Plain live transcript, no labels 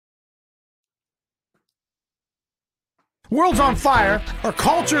World's on fire. Our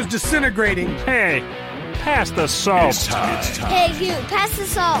culture's disintegrating. Hey, pass the salt. It's time. Hey, you, pass the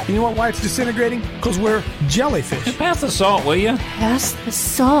salt. You know why it's disintegrating? Because we're jellyfish. Pass the salt, will you? Pass the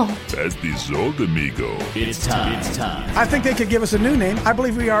salt. Pass the salt, amigo. It's time. I think they could give us a new name. I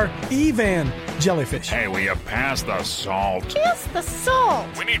believe we are Evan jellyfish. Hey, will you pass the salt? Pass the salt.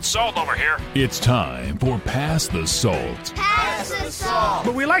 We need salt over here. It's time for Pass the Salt. Pass the salt.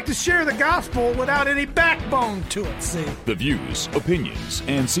 But we like to share the gospel without any backbone to it, see? The views, opinions,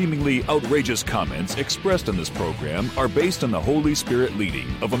 and seemingly outrageous comments expressed in this program are based on the Holy Spirit leading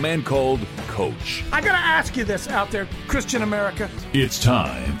of a man called Coach. I gotta ask you this out there, Christian America. It's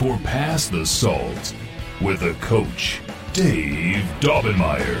time for Pass the Salt with a coach, Dave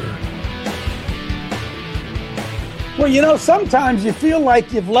Daubenmire. Well, you know, sometimes you feel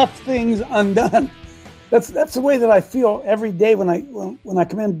like you've left things undone. That's the way that I feel every day when I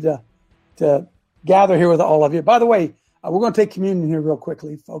come in to gather here with all of you. By the way, we're going to take communion here real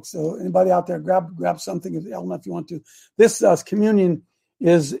quickly, folks. So anybody out there, grab something, Ellen, if you want to. This communion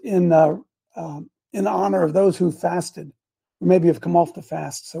is in honor of those who fasted, or maybe have come off the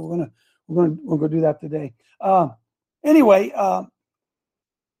fast. So we're gonna do that today. Anyway, I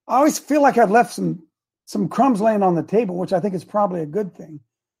always feel like I've left some crumbs laying on the table, which I think is probably a good thing.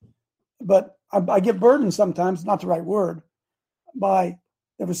 But I get burdened sometimes, not the right word, there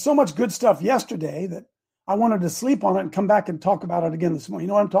was so much good stuff yesterday that I wanted to sleep on it and come back and talk about it again this morning. You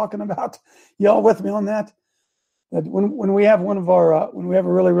know what I'm talking about? You all with me on that? That when we have when we have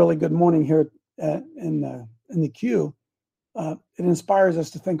a really, really good morning here in the queue, it inspires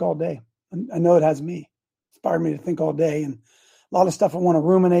us to think all day. And I know it has me. Inspired me to think all day. And a lot of stuff I want to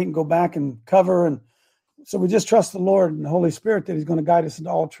ruminate and go back and cover. And so we just trust the Lord and the Holy Spirit that he's going to guide us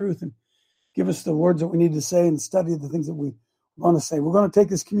into all truth and give us the words that we need to say and study the things that we want to say. We're going to take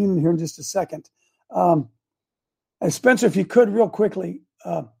this communion here in just a second. Spencer, if you could real quickly,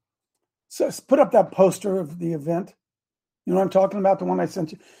 so put up that poster of the event. You know what I'm talking about? The one I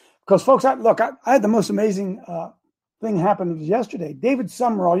sent you. Because folks, I had the most amazing thing happen yesterday. David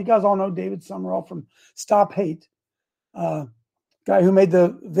Summerall, you guys all know David Summerall from Stop Hate. Guy who made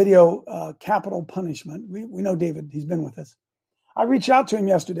the video Capital Punishment. We know David. He's been with us. I reached out to him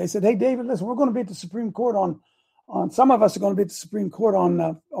yesterday. Said, "Hey, David, listen, we're going to be at the Supreme Court on some of us are going to be at the Supreme Court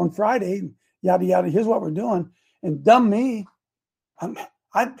on Friday. Yada yada. Here's what we're doing." And dumb me,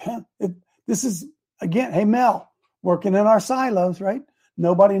 this is again. Hey, Mel, working in our silos, right?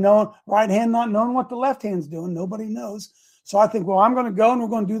 Nobody knowing right hand not knowing what the left hand's doing. Nobody knows. So I think, well, I'm going to go and we're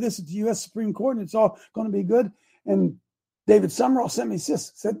going to do this at the U.S. Supreme Court, and it's all going to be good. And David Summerall sent me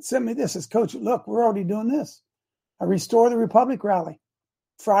this. Says, "Coach, look, we're already doing this. I Restore the Republic rally,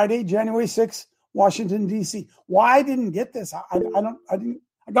 Friday, January 6th, Washington, D.C. Why I didn't get this? I didn't.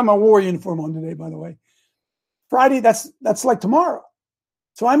 I got my war uniform on today, by the way. Friday, that's like tomorrow.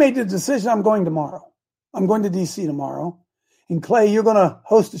 So I made the decision I'm going tomorrow. I'm going to D.C. tomorrow. And Clay, you're going to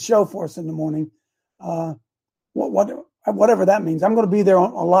host a show for us in the morning. Whatever that means. I'm going to be there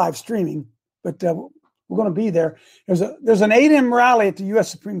on live streaming, but we're going to be there. There's an 8 a.m. rally at the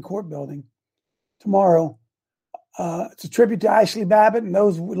U.S. Supreme Court building tomorrow. It's a tribute to Ashley Babbitt and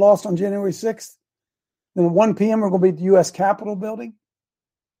those we lost on January 6th. Then at 1 p.m., we're going to be at the U.S. Capitol building.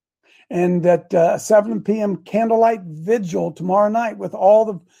 And at 7 p.m. candlelight vigil tomorrow night with all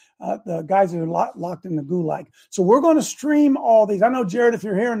the guys that are locked in the gulag. So we're going to stream all these. I know, Jared, if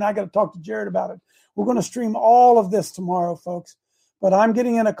you're here, and I got to talk to Jared about it. We're going to stream all of this tomorrow, folks. But I'm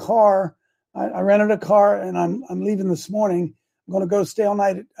getting in a car. I rented a car, and I'm leaving this morning. I'm going to go stay all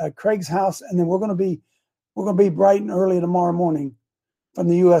night at Craig's house, and then we're going to be bright and early tomorrow morning from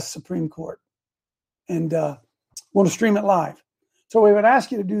the U.S. Supreme Court. And we're going to stream it live. So we would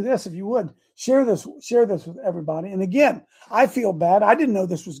ask you to do this, if you would. Share this with everybody. And again, I feel bad. I didn't know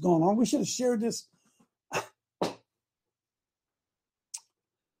this was going on. We should have shared this. It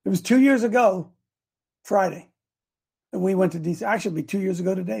was 2 years ago, Friday, that we went to D.C. Actually, it'd be 2 years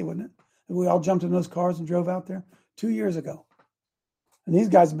ago today, wouldn't it? And we all jumped in those cars and drove out there 2 years ago. And these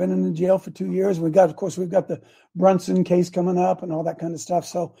guys have been in the jail for 2 years. We've got the Brunson case coming up and all that kind of stuff.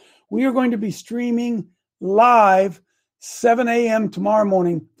 So we are going to be streaming live 7 a.m. tomorrow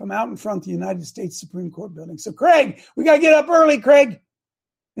morning from out in front of the United States Supreme Court building. So, Craig, we got to get up early, Craig.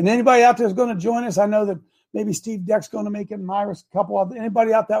 And anybody out there is going to join us. I know that maybe Steve Deck's going to make it, and Myra's a couple of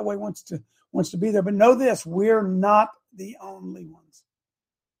anybody out that way wants to be there. But know this, we're not the only ones.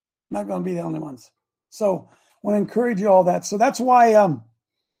 Not going to be the only ones. So I want to encourage you all that. So that's why got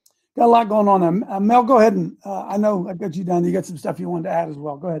a lot going on. Mel, go ahead and I know I got you down. You got some stuff you wanted to add as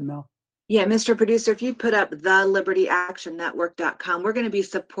well. Go ahead, Mel. Yeah, Mr. Producer, if you put up thelibertyactionnetwork.com, we're going to be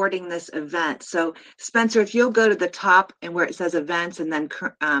supporting this event. So Spencer, if you'll go to the top and where it says events and then,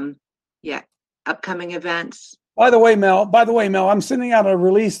 upcoming events. By the way, Mel, I'm sending out a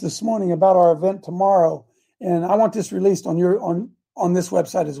release this morning about our event tomorrow, and I want this released on this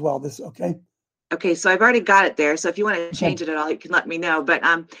website as well. Okay? Okay, so I've already got it there. So if you want to change it at all, you can let me know. But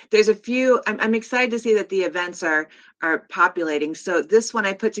there's a few. I'm excited to see that the events are populating. So this one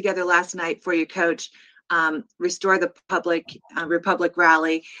I put together last night for you, Coach. Restore the Republic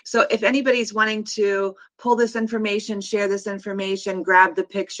Rally. So if anybody's wanting to pull this information, share this information, grab the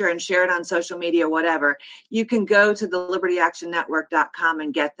picture and share it on social media, whatever, you can go to the libertyactionnetwork.com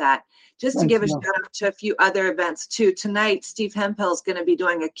and get that. Just to give a shout out to a few other events too. Tonight, Steve Hemphill is going to be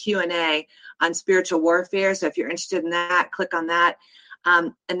doing a Q&A on spiritual warfare. So if you're interested in that, click on that.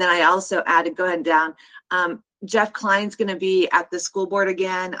 And then I also added, go ahead and down, Jeff Klein's going to be at the school board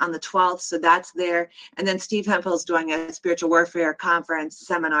again on the 12th. So that's there. And then Steve Hemphill is doing a spiritual warfare conference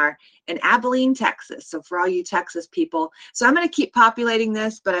seminar in Abilene, Texas. So for all you Texas people, so I'm going to keep populating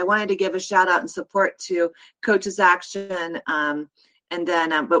this, but I wanted to give a shout out and support to Coach's Action. And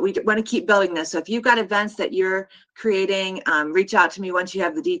then, but we want to keep building this. So if you've got events that you're creating, reach out to me once you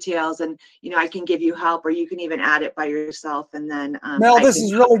have the details, and I can give you help, or you can even add it by yourself. And then, Mel, this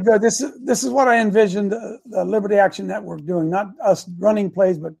is really good. This is what I envisioned the Liberty Action Network doing, not us running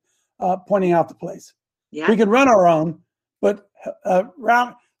plays, but pointing out the plays. Yeah, we could run our own, but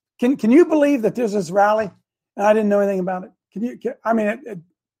can you believe that there's this rally and I didn't know anything about it?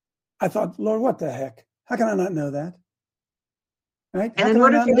 I thought, Lord, what the heck? How can I not know that? Right? And in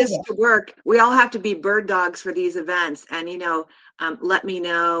order for this to work, we all have to be bird dogs for these events, and let me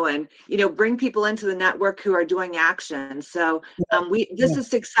know, and bring people into the network who are doing action. So this is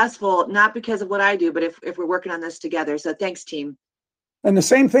successful not because of what I do, but if we're working on this together. So thanks, team. And the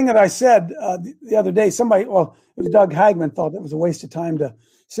same thing that I said the other day, it was Doug Hagman, thought it was a waste of time to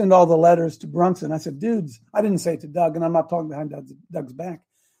send all the letters to Brunson. I said, dudes, I didn't say it to Doug, and I'm not talking behind Doug's back.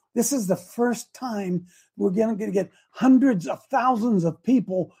 This is the first time we're going to get hundreds of thousands of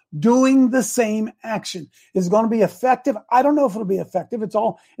people doing the same action. Is it going to be effective? I don't know if it'll be effective. It's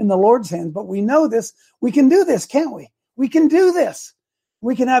all in the Lord's hands, but we know this. We can do this, can't we? We can do this.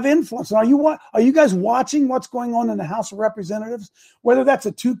 We can have influence. Are you guys watching what's going on in the House of Representatives? Whether that's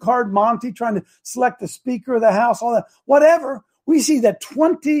a 2-card Monty trying to select the Speaker of the House, all that, whatever. We see that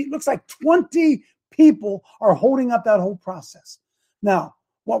 20 people are holding up that whole process. Now,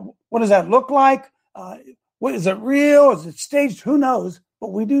 what does that look like? What is it real? Is it staged? Who knows?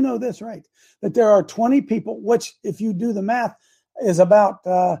 But we do know this, right? That there are 20 people, which, if you do the math, is about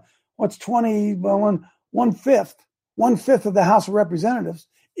what's 20? Well, one fifth of the House of Representatives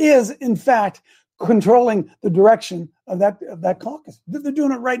is, in fact, controlling the direction of that caucus. They're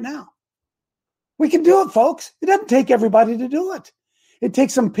doing it right now. We can do it, folks. It doesn't take everybody to do it. It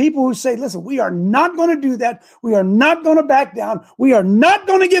takes some people who say, listen, we are not going to do that. We are not going to back down. We are not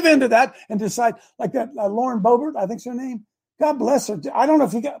going to give in to that, and decide, like that Lauren Boebert, I think's her name. God bless her. I don't know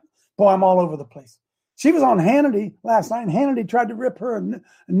if I'm all over the place. She was on Hannity last night, and Hannity tried to rip her a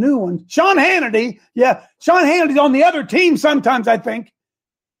new one. Sean Hannity's on the other team sometimes, I think.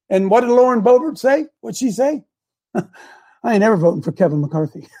 And what did Lauren Boebert say? What'd she say? I ain't never voting for Kevin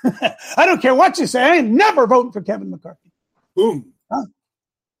McCarthy. I don't care what you say. I ain't never voting for Kevin McCarthy. Boom. Huh?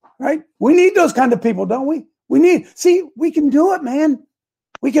 Right? We need those kind of people, don't we? We can do it, man.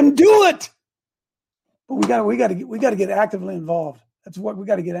 We can do it. But we got to get actively involved. That's what we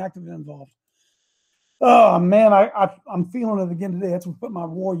got to get actively involved. Oh man, I'm feeling it again today. That's why I put my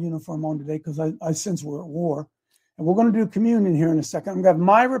war uniform on today, because I sense we're at war. And we're going to do communion here in a second. I'm going to have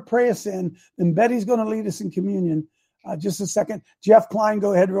Myra pray us in, then Betty's going to lead us in communion. Just a second. Jeff Klein,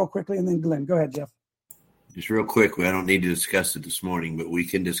 go ahead real quickly, and then Glenn. Go ahead, Jeff. Just real quick, I don't need to discuss it this morning, but we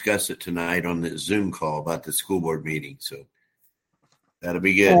can discuss it tonight on the Zoom call about the school board meeting. So that'll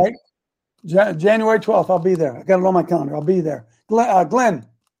be good. All right. January 12th, I'll be there. I got it on my calendar. I'll be there. Glenn.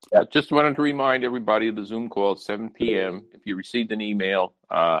 Yeah, just wanted to remind everybody of the Zoom call at 7 p.m. If you received an email,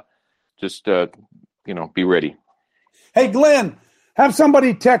 just be ready. Hey, Glenn, have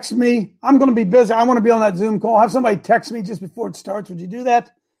somebody text me. I'm going to be busy. I want to be on that Zoom call. Have somebody text me just before it starts. Would you do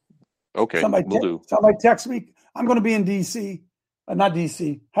that? Okay, we'll do. Somebody text me. I'm going to be in D.C., not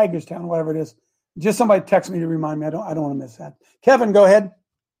D.C., Hagerstown, whatever it is. Just somebody text me to remind me. I don't want to miss that. Kevin, go ahead.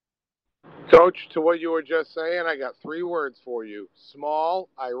 Coach, to what you were just saying, I got 3 words for you: small,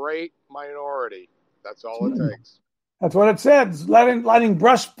 irate, minority. That's all it takes. That's what it says. Lighting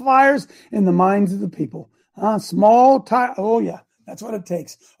brush fires in the minds of the people. Small, oh yeah, that's what it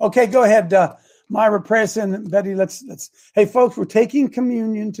takes. Okay, go ahead, Myra, pray us in. Betty, let's. Hey, folks, we're taking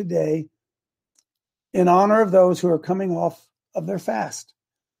communion today in honor of those who are coming off of their fast.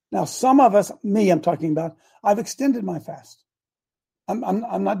 Now, some of us, me, I'm talking about, I've extended my fast.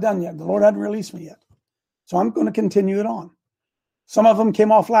 I'm not done yet. The Lord hadn't released me yet. So I'm going to continue it on. Some of them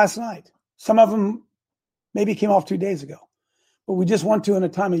came off last night. Some of them maybe came off 2 days ago. But we just want to, in a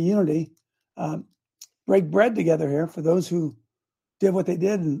time of unity, break bread together here for those who did what they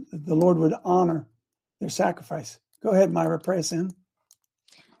did, and the Lord would honor their sacrifice. Go ahead, Myra, pray us in.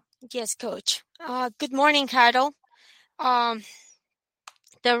 Yes, Coach. Good morning, Harold.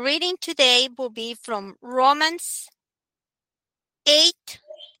 The reading today will be from Romans 8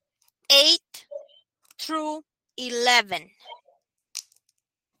 through 11.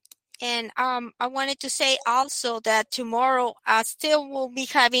 And I wanted to say also that tomorrow I still will be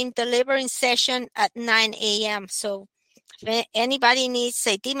having deliverance session at 9 a.m. So if anybody needs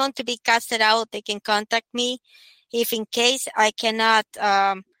a demon to be casted out, they can contact me. If in case I cannot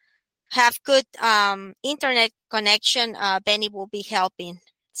have good internet connection, Benny will be helping.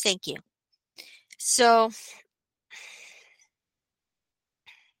 Thank you. So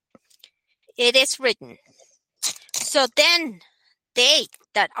it is written, so then they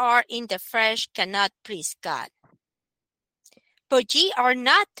that are in the flesh cannot please God. But ye are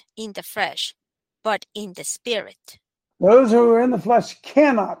not in the flesh, but in the Spirit. Those who are in the flesh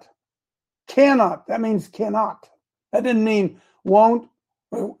cannot. That means cannot. That didn't mean won't.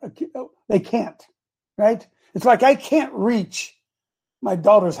 They can't, right? It's like I can't reach my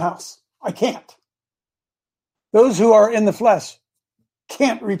daughter's house. I can't. Those who are in the flesh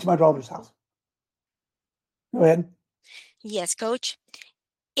can't reach my daughter's house. Go ahead. Yes, Coach.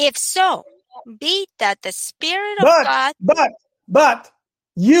 If so, be that the Spirit of God. But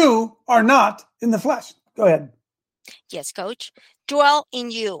you are not in the flesh. Go ahead. Yes, Coach. Dwell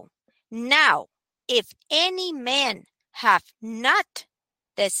in you. Now, if any man have not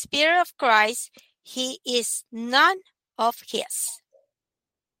the Spirit of Christ, he is none of his.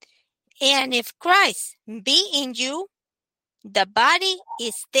 And if Christ be in you, the body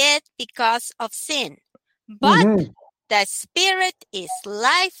is dead because of sin, but the Spirit is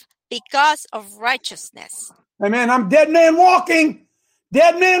life because of righteousness. Amen. I'm dead man walking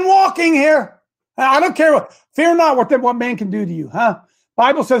here. I don't care what. Fear not what man can do to you, huh?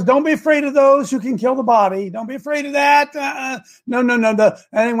 Bible says, don't be afraid of those who can kill the body. Don't be afraid of that. No. That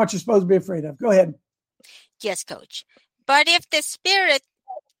ain't what you're supposed to be afraid of. Go ahead. Yes, Coach. But if the Spirit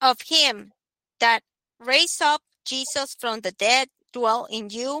of him that raised up Jesus from the dead dwell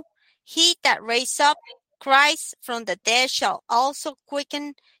in you, he that raised up Christ from the dead shall also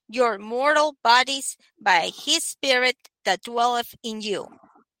quicken your mortal bodies by his Spirit that dwelleth in you.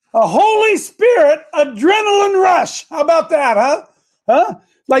 A Holy Spirit adrenaline rush. How about that, huh?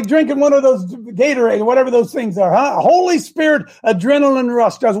 Like drinking one of those Gatorade or whatever those things are, huh? A Holy Spirit adrenaline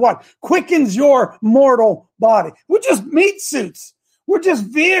rush does what? Quickens your mortal body. We're just meat suits. We're just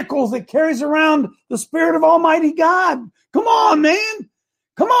vehicles that carries around the Spirit of Almighty God. Come on, man.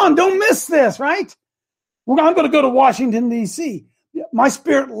 Come on, don't miss this, right? I'm going to go to Washington, D.C. My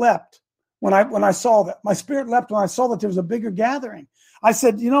spirit leapt when I saw that. My spirit leapt when I saw that there was a bigger gathering. I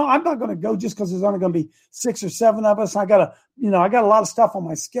said, I'm not going to go just because there's only going to be 6 or 7 of us. I got a lot of stuff on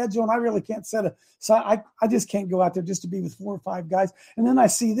my schedule, and I really can't so I just can't go out there just to be with 4 or 5 guys. And then I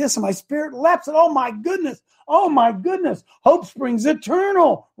see this, and my spirit leapt, and oh my goodness, Hope Springs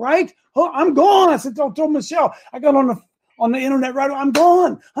Eternal, right? Oh, I'm gone. I said, told Michelle, I got on the internet right away. I'm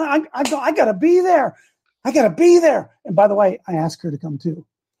gone. I got to be there. I got to be there. And by the way, I asked her to come too.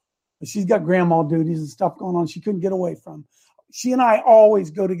 She's got grandma duties and stuff going on she couldn't get away from. She and I always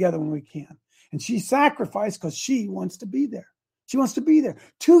go together when we can. And she sacrificed because she wants to be there. She wants to be there.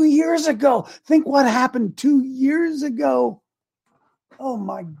 2 years ago. Think what happened 2 years ago. Oh,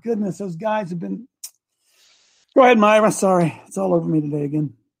 my goodness. Those guys have been. Go ahead, Myra. Sorry. It's all over me today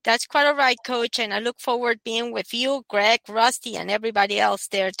again. That's quite all right, Coach. And I look forward to being with you, Greg, Rusty, and everybody else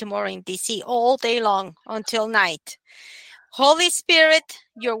there tomorrow in D.C. all day long until night. Holy Spirit,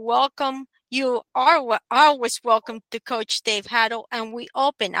 you're welcome. You are always welcome to Coach Dave Haddle, and we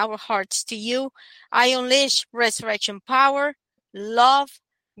open our hearts to you. I unleash resurrection power, love,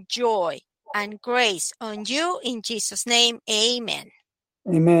 joy, and grace on you in Jesus' name. Amen.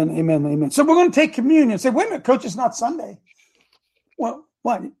 Amen, amen, amen. So we're going to take communion. Say, wait a minute, Coach, it's not Sunday. Well,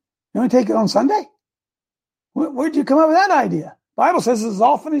 what? You want to take it on Sunday? Where'd you come up with that idea? Bible says as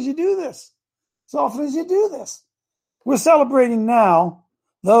often as you do this. As often as you do this. We're celebrating now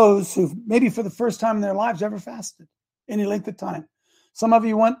those who maybe for the first time in their lives ever fasted any length of time. Some of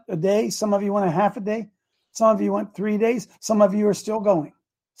you went a day. Some of you went a half a day. Some of you went 3 days. Some of you are still going.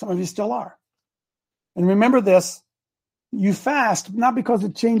 Some of you still are. And remember this, you fast not because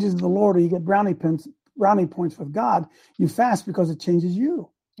it changes the Lord or you get brownie brownie points with God. You fast because it changes you.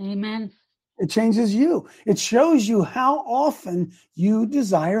 Amen. It changes you. It shows you how often you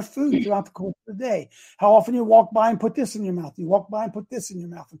desire food throughout the course of the day. How often you walk by and put this in your mouth. You walk by and put this in your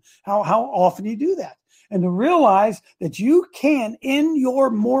mouth. How often you do that. And to realize that you can, in your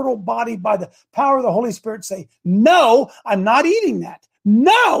mortal body, by the power of the Holy Spirit, say, no, I'm not eating that.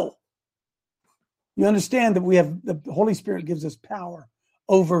 No. You understand that we have the Holy Spirit gives us power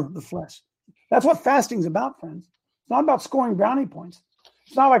over the flesh. That's what fasting is about, friends. It's not about scoring brownie points.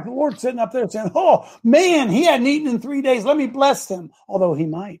 It's not like the Lord sitting up there saying, oh, man, he hadn't eaten in 3 days. Let me bless him. Although he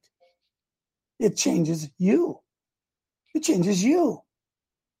might. It changes you. It changes you.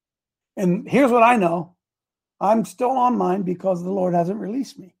 And here's what I know. I'm still on mine because the Lord hasn't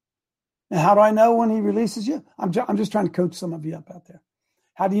released me. Now, how do I know when he releases you? I'm just trying to coach some of you up out there.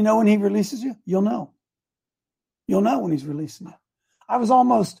 How do you know when he releases you? You'll know. You'll know when he's releasing you. I was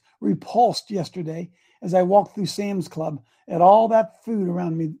almost repulsed yesterday as I walked through Sam's Club at all that food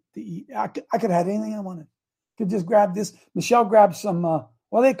around me to eat. I could have had anything I wanted. Could just grab this. Michelle grabbed some, what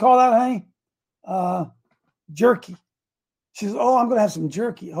do they call that, honey? Jerky. She says, oh, I'm going to have some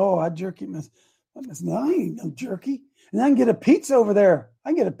jerky. Oh, I jerky. No, I ain't no jerky. And I can get a pizza over there. I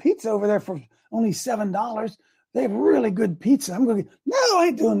can get a pizza over there for only $7. They have really good pizza. I'm going to no, I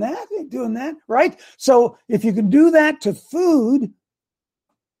ain't doing that. I ain't doing that. Right? So if you can do that to food,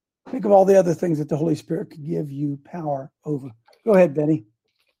 think of all the other things that the Holy Spirit could give you power over. Go ahead, Betty.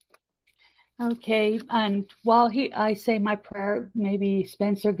 Okay. And while I say my prayer, maybe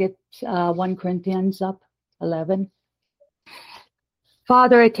Spencer gets 1 Corinthians up, 11.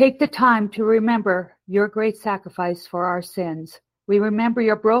 Father, I take the time to remember your great sacrifice for our sins. We remember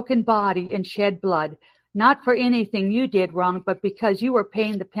your broken body and shed blood, not for anything you did wrong, but because you were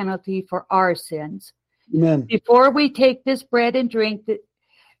paying the penalty for our sins. Amen. Before we take this bread and drink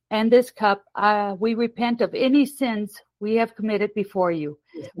and this cup, we repent of any sins we have committed before you.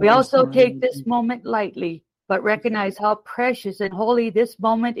 We also take this moment lightly, but recognize how precious and holy this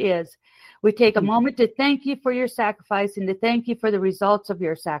moment is. We take a moment to thank you for your sacrifice and to thank you for the results of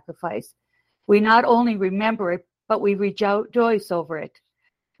your sacrifice. We not only remember it, but we rejoice over it.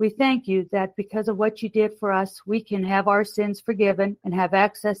 We thank you that because of what you did for us, we can have our sins forgiven and have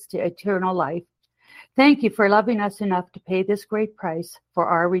access to eternal life. Thank you for loving us enough to pay this great price for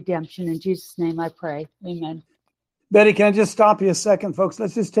our redemption. In Jesus' name I pray. Amen. Betty, can I just stop you a second, folks?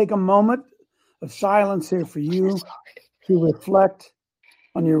 Let's just take a moment of silence here for you to reflect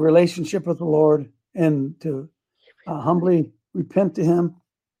on your relationship with the Lord and to humbly repent to him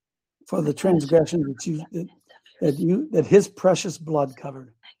for the transgression that his precious blood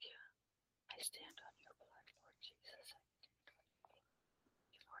covered.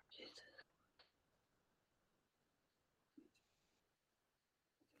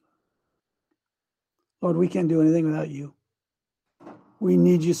 Lord, we can't do anything without you. We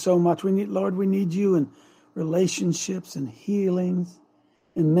need you so much. We need you in relationships and healings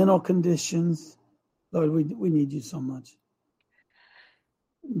and mental conditions. Lord, we need you so much.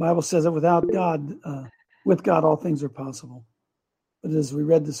 The Bible says that without God, with God, all things are possible. But as we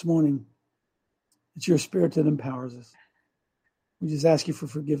read this morning, it's your Spirit that empowers us. We just ask you for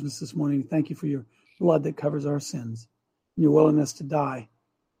forgiveness this morning. Thank you for your blood that covers our sins and your willingness to die,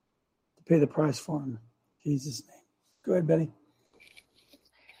 to pay the price for them. In Jesus' name. Go ahead, Betty.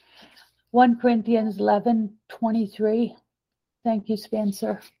 1 Corinthians 11:23. Thank you,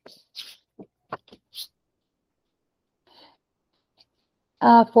 Spencer.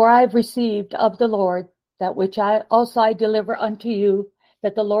 For I have received of the Lord that which I deliver unto you,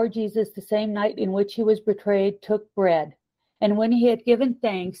 that the Lord Jesus, the same night in which he was betrayed, took bread. And when he had given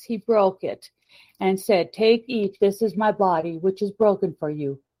thanks, he broke it and said, take, eat, this is my body, which is broken for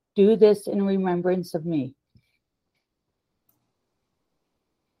you. Do this in remembrance of me.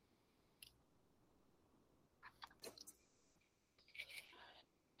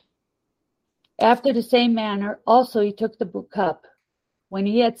 After the same manner, also he took the cup when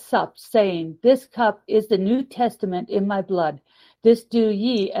he had supped, saying, this cup is the New Testament in my blood. This do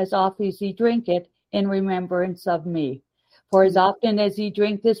ye as often as ye drink it in remembrance of me. For as often as ye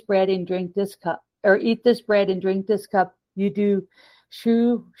drink this bread and drink this cup, or eat this bread and drink this cup, you do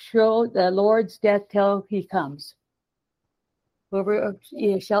show the Lord's death till he comes. Whoever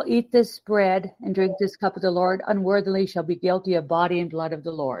shall eat this bread and drink this cup of the Lord unworthily shall be guilty of body and blood of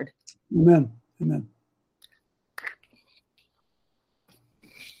the Lord. Amen. Amen.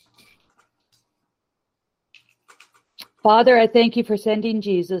 Father, I thank you for sending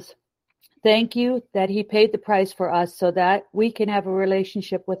Jesus. Thank you that he paid the price for us so that we can have a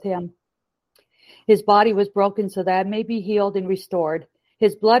relationship with him. His body was broken so that it may be healed and restored.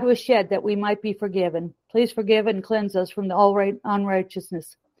 His blood was shed that we might be forgiven. Please forgive and cleanse us from all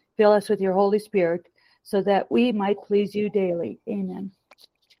unrighteousness. Fill us with your Holy Spirit so that we might please you daily. Amen.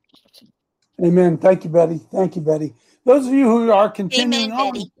 Amen. Thank you, Betty. Thank you, Betty. Those of you who are continuing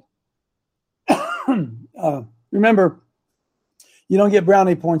on, remember, you don't get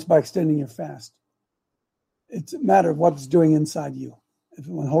brownie points by extending your fast. It's a matter of what it's doing inside you.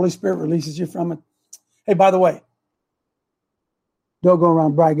 When the Holy Spirit releases you from it. Hey, by the way, don't go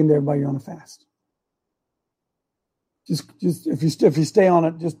around bragging to everybody you're on a fast. Just if you stay on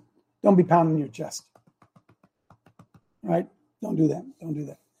it, just don't be pounding your chest. Right? Don't do that. Don't do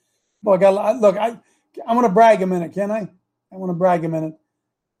that. Boy, I want to brag a minute, can I? I want to brag a minute.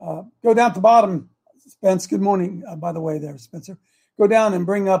 Go down to the bottom, Spence. Good morning, by the way, there, Spencer. Go down and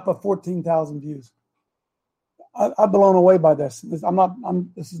bring up 14,000 views. I'm blown away by this. This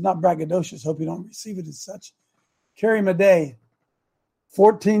is not braggadocious. Hope you don't receive it as such. Carrie Madej,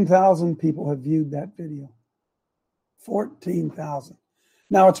 14,000 people have viewed that video. 14,000.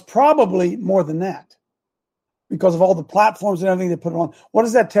 Now, it's probably more than that because of all the platforms and everything they put it on. What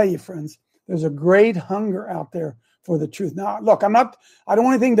does that tell you, friends? There's a great hunger out there for the truth. Now, look, I don't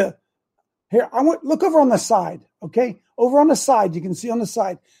want anything to, here, look over on the side, okay? Over on the side, you can see on the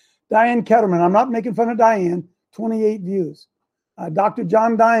side, Diane Ketterman. I'm not making fun of Diane, 28 views. Dr.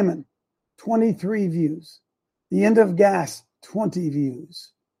 John Diamond, 23 views. The End of Gas, 20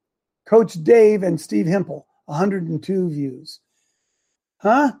 views. Coach Dave and Steve Hempel, 102 views.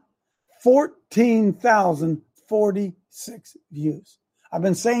 14,046 views. I've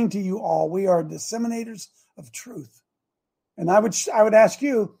been saying to you all, we are disseminators of truth. And I would ask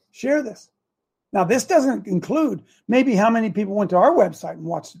you, share this. Now, this doesn't include maybe how many people went to our website and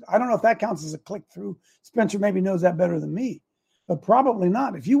watched it. I don't know if that counts as a click-through. Spencer maybe knows that better than me, but probably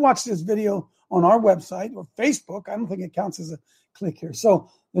not. If you watch this video on our website or Facebook, I don't think it counts as a click here. So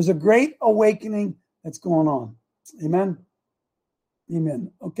there's a great awakening that's going on. Amen?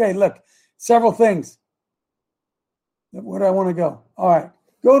 Amen. Okay, look, several things. Where do I want to go? All right.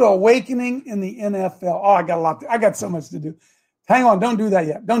 Go to Awakening in the NFL. Oh, I got so much to do. Hang on. Don't do that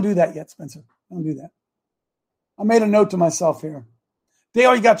yet. Don't do that yet, Spencer. Don't do that. I made a note to myself here.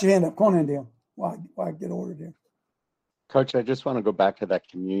 Dale, you got your hand up. Come on in, Dale. While I get ordered here. Coach, I just want to go back to that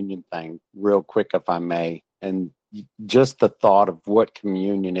communion thing real quick, if I may. And just the thought of what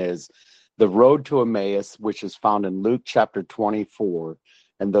communion is. The road to Emmaus, which is found in Luke chapter 24.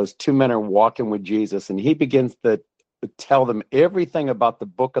 And those two men are walking with Jesus. And he begins to tell them everything about the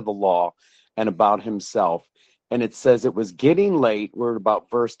book of the law and about himself. And it says it was getting late. We're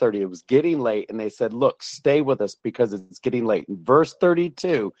about verse 30. It was getting late. And they said, look, stay with us because it's getting late. In verse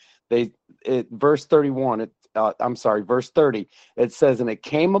 32, verse 30, it says, and it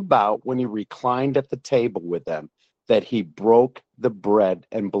came about when he reclined at the table with them that he broke the bread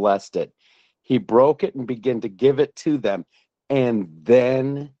and blessed it. He broke it and began to give it to them. And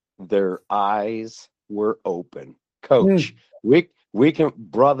then their eyes were open. Coach, we can,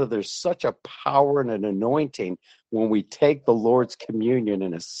 brother, there's such a power and an anointing when we take the Lord's communion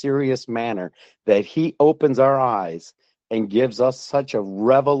in a serious manner that he opens our eyes and gives us such a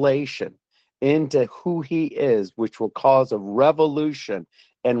revelation into who he is, which will cause a revolution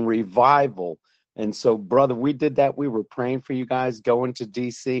and revival. And so, brother, we did that. We were praying for you guys going to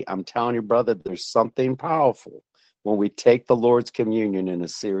DC. I'm telling you, brother, there's something powerful when we take the Lord's communion in a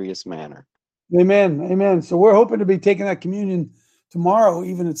serious manner. Amen. Amen. So we're hoping to be taking that communion tomorrow,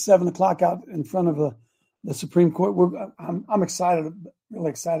 even at 7:00 out in front of the Supreme Court. I'm excited, really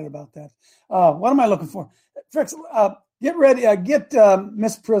excited about that. What am I looking for? Fritz, get ready. Get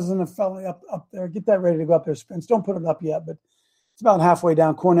Miss Prison Felony up there. Get that ready to go up there, Spence. Don't put it up yet, but it's about halfway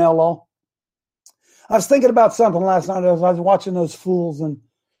down. Cornell Law. I was thinking about something last night as I was watching those fools in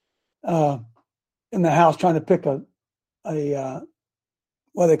the House trying to pick a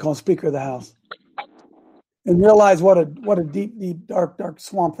what do they call Speaker of the House, and realize what a deep, deep, dark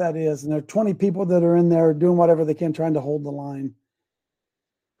swamp that is. And there are 20 people that are in there doing whatever they can, trying to hold the line.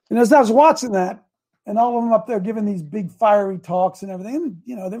 And as I was watching that, and all of them up there giving these big fiery talks and everything, and,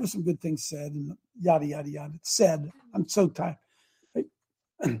 you know, there were some good things said and yada, yada, yada. Said, I'm so tired.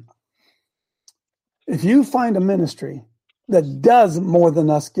 If you find a ministry that does more than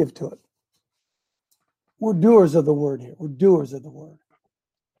us give to it, we're doers of the word here. We're doers of the word.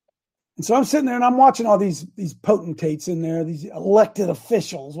 And so I'm sitting there and I'm watching all these potentates in there, these elected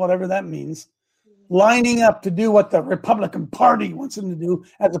officials, whatever that means, lining up to do what the Republican Party wants them to do,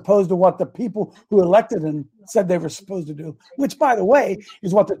 as opposed to what the people who elected them said they were supposed to do, which, by the way,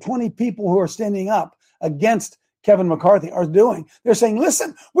 is what the 20 people who are standing up against Kevin McCarthy are doing. They're saying,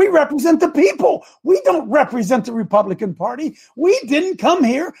 listen, we represent the people. We don't represent the Republican Party. We didn't come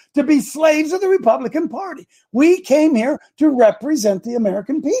here to be slaves of the Republican Party. We came here to represent the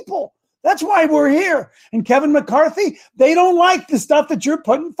American people. That's why we're here. And Kevin McCarthy, they don't like the stuff that you're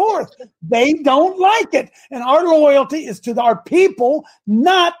putting forth. They don't like it. And our loyalty is to our people,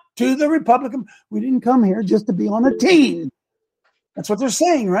 not to the Republican. We didn't come here just to be on a team. That's what they're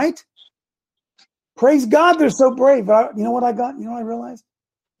saying, right? Praise God, they're so brave. You know what I got? You know what I realized?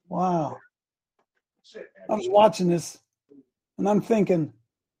 Wow. I was watching this, and I'm thinking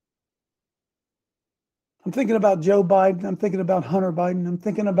about Joe Biden. I'm thinking about Hunter Biden. I'm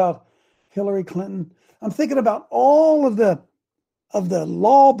thinking about Hillary Clinton. I'm thinking about all of the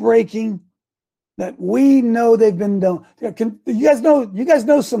law breaking that we know they've been doing. You guys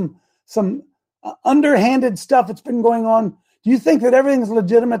know some underhanded stuff that's been going on. Do you think that everything's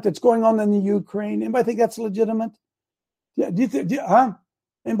legitimate that's going on in the Ukraine? Anybody think that's legitimate? Yeah.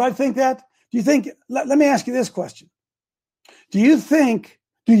 Anybody think that? Do you think? Let me ask you this question: Do you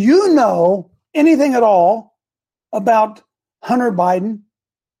know anything at all about Hunter Biden?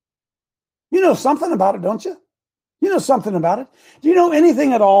 You know something about it, don't you? You know something about it. Do you know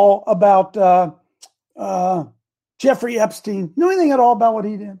anything at all about Jeffrey Epstein? You know anything at all about what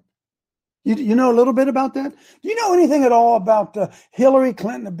he did? You know a little bit about that? Do you know anything at all about Hillary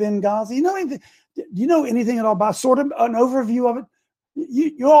Clinton of Benghazi? Do you know anything at all about sort of an overview of it?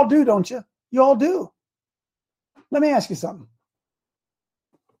 You all do, don't you? You all do. Let me ask you something.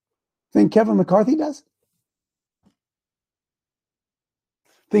 Think Kevin McCarthy does?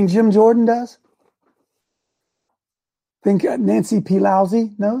 Think Jim Jordan does? Think Nancy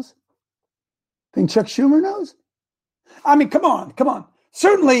Pelosi knows? Think Chuck Schumer knows? I mean, come on.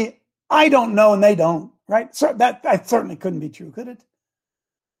 Certainly, I don't know and they don't, right? So that certainly couldn't be true, could it?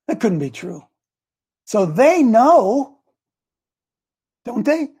 That couldn't be true. So they know, don't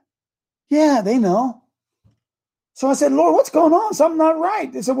they? Yeah, they know. So I said, Lord, what's going on? Something not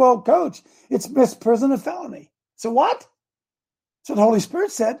right. They said, well, Coach, it's misprision of felony. So what? So the Holy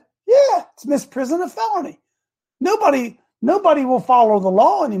Spirit said, yeah, it's misprision of felony. Nobody will follow the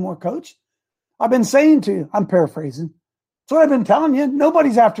law anymore, Coach. I've been saying to you, I'm paraphrasing. That's what I've been telling you.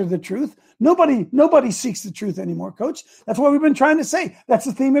 Nobody's after the truth. Nobody seeks the truth anymore, Coach. That's what we've been trying to say. That's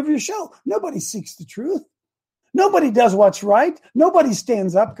the theme of your show. Nobody seeks the truth. Nobody does what's right. Nobody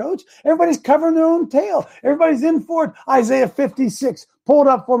stands up, Coach. Everybody's covering their own tail. Everybody's in for it. Isaiah 56. Pull it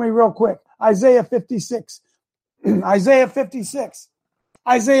up for me real quick. Isaiah 56. Isaiah 56.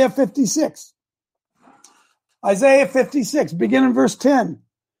 Isaiah 56. Isaiah 56. Begin in verse 10.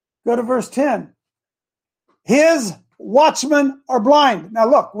 Go to verse 10. His watchmen are blind. Now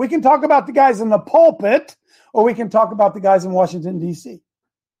look, we can talk about the guys in the pulpit or we can talk about the guys in Washington, D.C.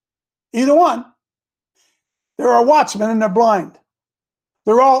 Either one. There are watchmen and they're blind.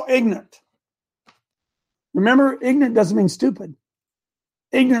 They're all ignorant. Remember, ignorant doesn't mean stupid.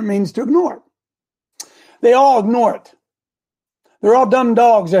 Ignorant means to ignore it. They all ignore it. They're all dumb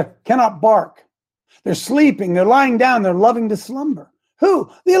dogs. They cannot bark. They're sleeping. They're lying down. They're loving to slumber. Who?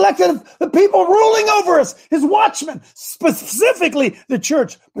 The elected, the people ruling over us, his watchmen, specifically the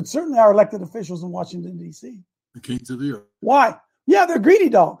church, but certainly our elected officials in Washington, D.C. The kings of the earth. Why? Yeah, they're greedy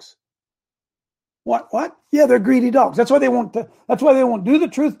dogs. What? Yeah, they're greedy dogs. That's why they won't do the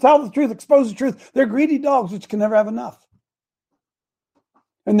truth, tell the truth, expose the truth. They're greedy dogs which can never have enough.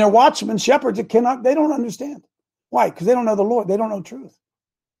 And they're watchmen, shepherds that they don't understand. Why? Because they don't know the Lord. They don't know truth.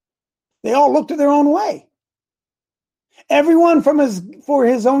 They all look to their own way. Everyone for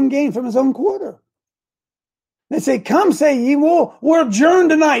his own gain, from his own quarter. They say, come, say ye, we'll adjourn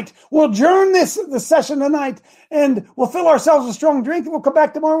tonight. We'll adjourn the session tonight, and we'll fill ourselves with strong drink, and we'll come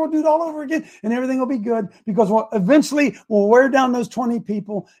back tomorrow, we'll do it all over again, and everything will be good, because eventually we'll wear down those 20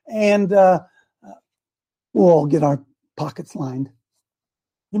 people, and we'll get our pockets lined.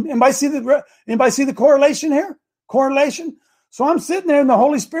 Anybody see the correlation here? Correlation? So I'm sitting there, and the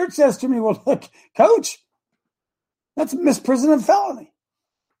Holy Spirit says to me, well, look, Coach, that's misprision of felony.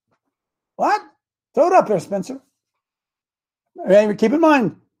 What? Throw it up there, Spencer. Keep in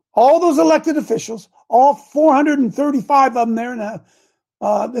mind, all those elected officials, all 435 of them there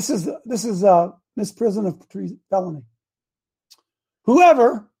now. This is misprision of felony.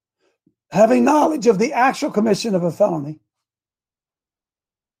 Whoever, having knowledge of the actual commission of a felony,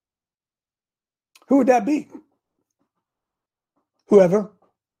 who would that be? Whoever.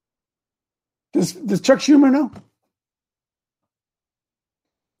 Does Chuck Schumer know?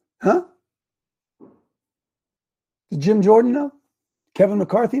 Huh? Does Jim Jordan know? Kevin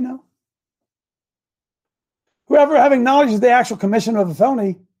McCarthy know? Whoever having knowledge of the actual commission of a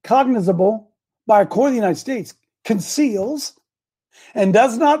felony cognizable by a court of the United States conceals, and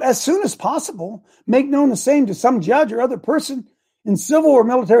does not, as soon as possible, make known the same to some judge or other person in civil or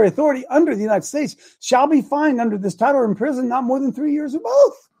military authority under the United States shall be fined under this title or imprisoned not more than 3 years or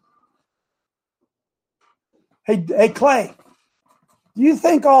both. Hey, Clay, do you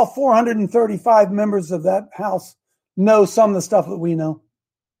think all 435 members of that House know some of the stuff that we know?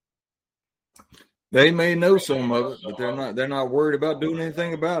 They may know some of it, but they're not worried about doing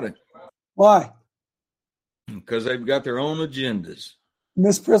anything about it. Why? Because they've got their own agendas.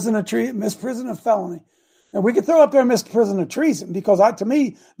 Misprision of felony. And we could throw up there misprision of treason because to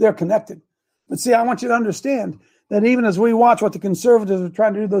me, they're connected. But see, I want you to understand that even as we watch what the conservatives are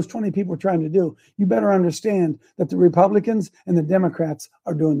trying to do, those 20 people are trying to do, you better understand that the Republicans and the Democrats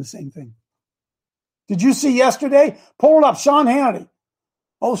are doing the same thing. Did you see yesterday? Pull up Sean Hannity.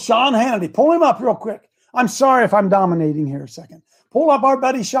 Oh, Sean Hannity. Pull him up real quick. I'm sorry if I'm dominating here a second. Pull up our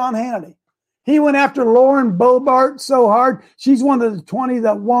buddy Sean Hannity. He went after Lauren Boebert so hard. She's one of the 20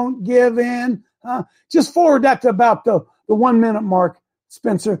 that won't give in. Just forward that to about the 1 minute mark,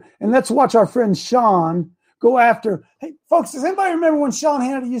 Spencer. And let's watch our friend Sean go after. Hey, folks, does anybody remember when Sean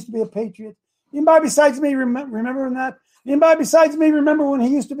Hannity used to be a patriot? Anybody besides me remembering that? Anybody besides me remember when he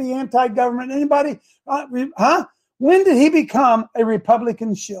used to be anti-government? Anybody? When did he become a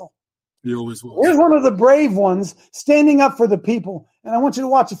Republican shill? He always was. Here's one of the brave ones standing up for the people. And I want you to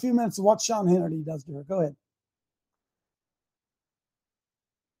watch a few minutes of what Sean Hannity does to her. Go ahead.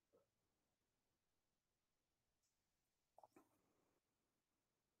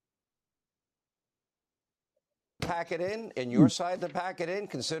 Pack it in, and your side to pack it in,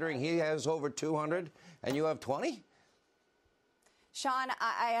 considering he has over 200 and you have 20? Sean,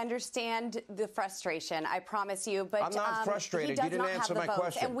 I understand the frustration. I promise you, but I'm not frustrated. He does you didn't not answer have the my votes,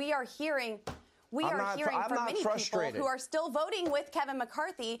 question. and we are hearing from many people who are still voting with Kevin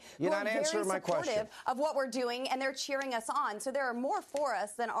McCarthy, who are very supportive of what we're doing, and they're cheering us on. So there are more for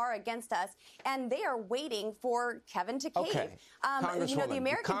us than are against us, and they are waiting for Kevin to cave. Okay. The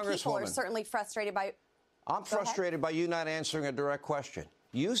American people are certainly frustrated by. I'm frustrated by you not answering a direct question.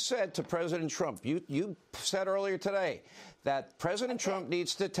 You said to President Trump, you said earlier today that President Trump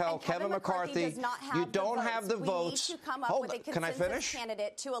needs to tell Kevin McCarthy, you don't have the votes. We need to come up with a consensus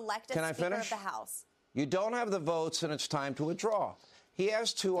candidate to elect a Speaker of the House. You don't have the votes, and it's time to withdraw. He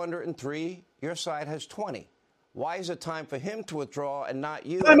has 203. Your side has 20. Why is it time for him to withdraw and not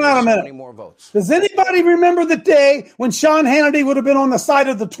you? Time out a minute. Any more votes? Does anybody remember the day when Sean Hannity would have been on the side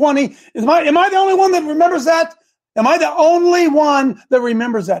of the 20? Am I the only one that remembers that? Am I the only one that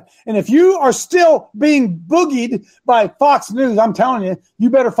remembers that? And if you are still being boogied by Fox News, I'm telling you, you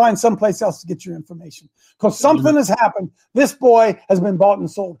better find someplace else to get your information because something has happened. This boy has been bought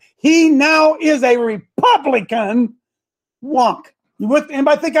and sold. He now is a Republican wonk.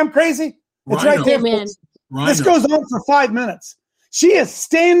 Anybody think I'm crazy? It's right there. This goes on for 5 minutes. She is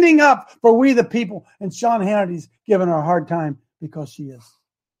standing up for we the people, and Sean Hannity's giving her a hard time because she is.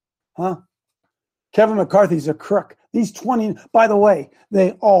 Kevin McCarthy's a crook. These 20, by the way,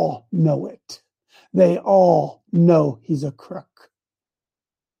 they all know it. They all know he's a crook.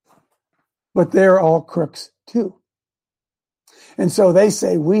 But they're all crooks too. And so they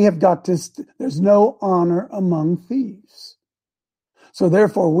say, we have got to, there's no honor among thieves. So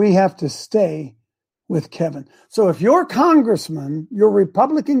therefore, we have to stay with Kevin. So if your congressman, your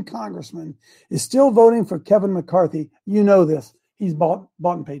Republican congressman, is still voting for Kevin McCarthy, you know this. He's bought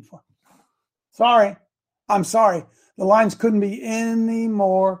and paid for. Sorry. I'm sorry. The lines couldn't be any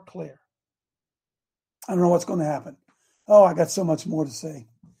more clear. I don't know what's going to happen. Oh, I got so much more to say.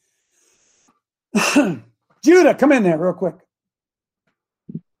 Judah, come in there real quick.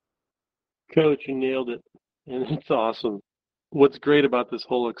 Coach, you nailed it. And it's awesome. What's great about this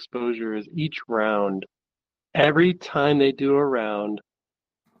whole exposure is each round, every time they do a round,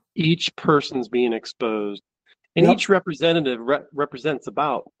 each person's being exposed. And each representative represents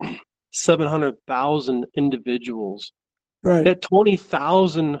about 700,000 individuals. Right. At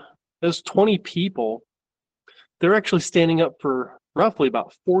 20,000, those 20 people, they're actually standing up for roughly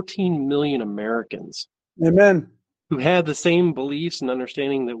about 14 million Americans. Amen. Who have the same beliefs and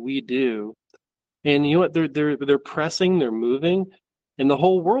understanding that we do. And you know what? They're pressing, they're moving, and the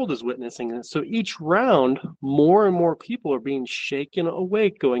whole world is witnessing this. So each round, more and more people are being shaken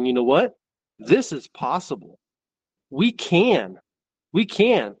awake, going, you know what? This is possible. We can.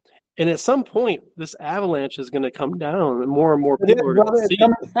 And at some point, this avalanche is going to come down, and more people are going to see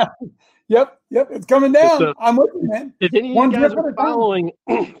it. Yep, it's coming down. So, I'm with you, man. If any of you guys are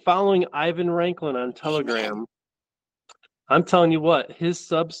following Ivan Ranklin on Telegram, I'm telling you what, his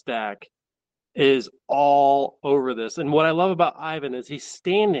Substack is all over this. And what I love about Ivan is he's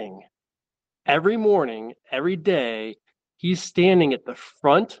standing every morning, every day, he's standing at the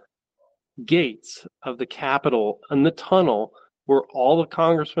front gates of the Capitol in the tunnel where all the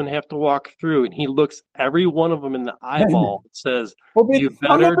congressmen have to walk through, and he looks every one of them in the eyeball and says, you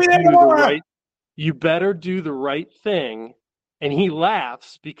better do the right thing. And he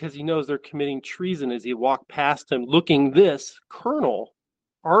laughs because he knows they're committing treason as he walked past him, looking this colonel,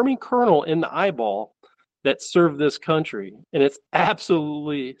 Army colonel, in the eyeball that served this country. And it's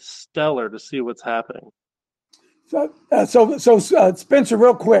absolutely stellar to see what's happening. So Spencer,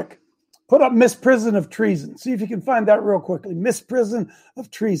 real quick, put up misprison of treason. See if you can find that real quickly. Misprison of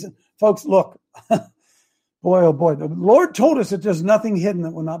treason. Folks, look, boy, oh boy, the Lord told us that there's nothing hidden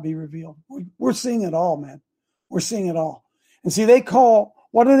that will not be revealed. We're seeing it all, man. We're seeing it all. And see,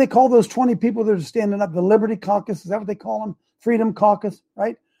 what do they call those 20 people that are standing up? The Liberty Caucus, is that what they call them? Freedom Caucus,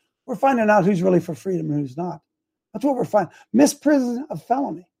 right? We're finding out who's really for freedom and who's not. That's what we're finding. Misprison of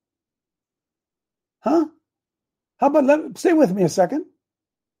felony. Huh? How about, stay with me a second.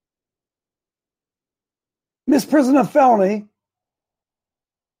 Misprison of felony.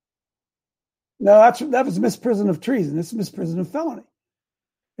 No, that was misprison of treason. This is misprison of felony.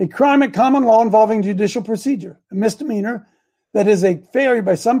 A crime at common law involving judicial procedure. A misdemeanor that is a failure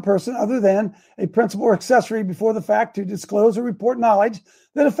by some person other than a principal or accessory before the fact to disclose or report knowledge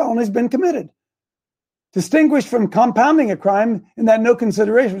that a felony has been committed. Distinguished from compounding a crime in that no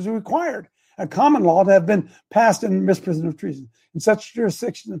consideration is required. A common law to have been passed in misprison of treason. In such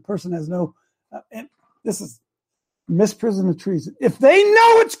jurisdiction, the person has no... and this is misprison of treason. If they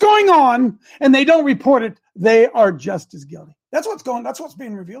know what's going on and they don't report it, they are just as guilty. That's what's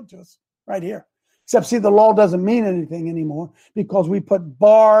being revealed to us right here. Except, see, the law doesn't mean anything anymore because we put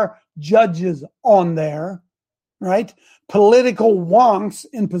bar judges on there, right? Political wonks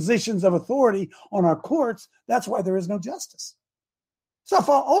in positions of authority on our courts. That's why there is no justice. So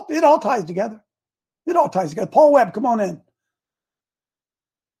it all ties together. It all ties together. Paul Webb, come on in.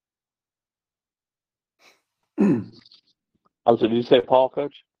 Did you say Paul,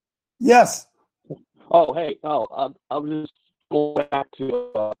 Coach? Yes. Oh, hey. I was just going back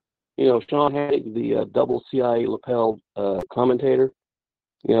to, Sean Hannity, the double CIA lapel commentator.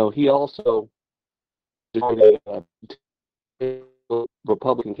 He also joined a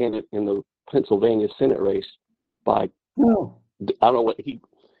Republican candidate in the Pennsylvania Senate race by, I don't know what it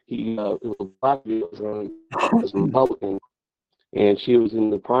was a black girl running as a Republican, and she was in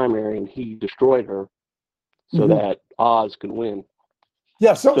the primary, and he destroyed her so that Oz could win.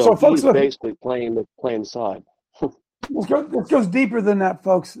 Yeah, so folks, he's basically playing the side. This goes deeper than that,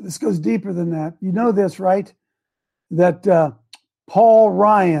 folks. This goes deeper than that. You know this, right? That Paul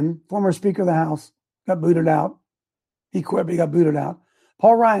Ryan, former Speaker of the House, got booted out. He quit, but he got booted out.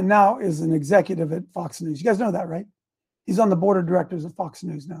 Paul Ryan now is an executive at Fox News. You guys know that, right? He's on the board of directors of Fox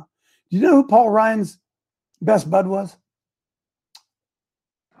News now. Do you know who Paul Ryan's best bud was?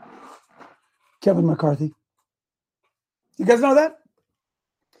 Kevin McCarthy. You guys know that?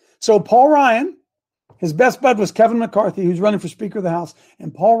 So Paul Ryan, his best bud was Kevin McCarthy, who's running for Speaker of the House.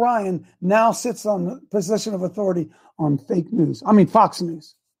 And Paul Ryan now sits on the position of authority on Fox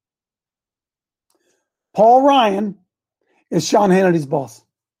News. Paul Ryan is Sean Hannity's boss.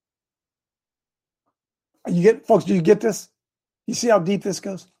 Folks, do you get this? You see how deep this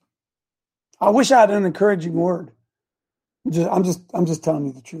goes? I wish I had an encouraging word. I'm just telling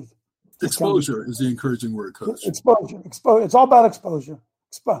you the truth. Exposure is the encouraging word, Coach. Exposure. It's all about exposure.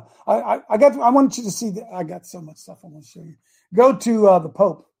 I want you to see that. I got so much stuff I want to show you. Go to the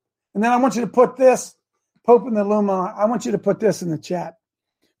Pope. And then I want you to put this, Pope and the Illuminati, I want you to put this in the chat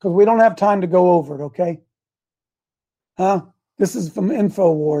because we don't have time to go over it, okay? This is from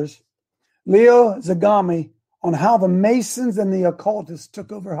InfoWars. Leo Zagami on how the Masons and the occultists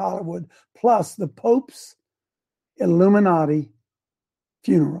took over Hollywood, plus the Pope's Illuminati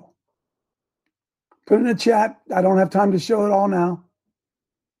funeral. Put it in the chat. I don't have time to show it all now.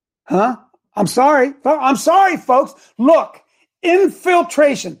 I'm sorry, folks. Look,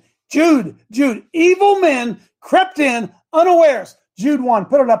 infiltration. Jude, evil men crept in unawares. Jude 1,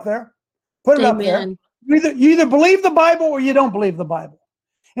 put it up there. Put it up there. You either believe the Bible or you don't believe the Bible.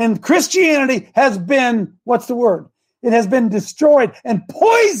 And Christianity has been, what's the word? It has been destroyed and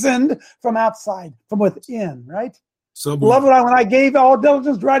poisoned from outside, from within, right? Beloved, when I gave all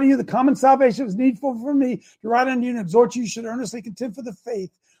diligence to write to you, the common salvation was needful for me to write unto you and exhort you should earnestly contend for the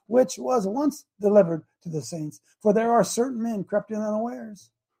faith which was once delivered to the saints. For there are certain men crept in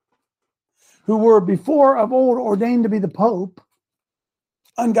unawares, who were before of old ordained to be the Pope,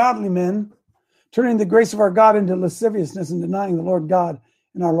 ungodly men, turning the grace of our God into lasciviousness and denying the Lord God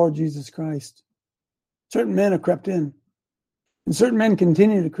and our Lord Jesus Christ. Certain men have crept in. And certain men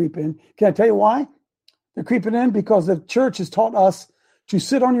continue to creep in. Can I tell you why? They're creeping in because the church has taught us to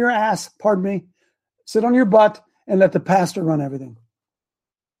sit on your ass, sit on your butt, and let the pastor run everything.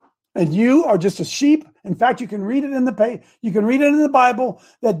 And you are just a sheep. In fact, you can read it in the Bible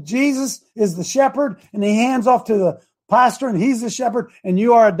that Jesus is the shepherd, and he hands off to the pastor, and he's the shepherd, and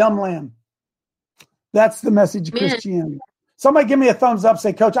you are a dumb lamb. That's the message of Christianity. Somebody give me a thumbs up.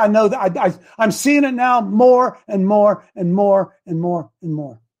 Say, Coach, I know that I'm seeing it now more and more and more and more and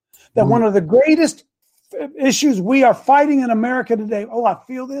more. That one of the greatest issues we are fighting in America today, I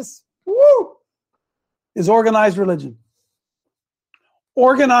feel this, is organized religion.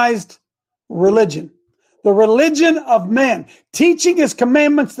 Organized religion. The religion of men. Teaching his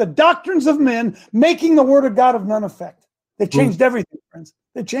commandments, the doctrines of men, making the word of God of none effect. They've changed everything, friends.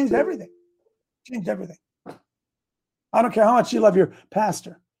 They've changed everything. Changed everything. I don't care how much you love your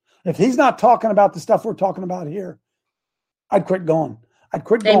pastor. If he's not talking about the stuff we're talking about here, I'd quit going.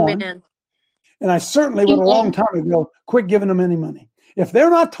 Amen. And I certainly would a long time ago quit giving them any money. If they're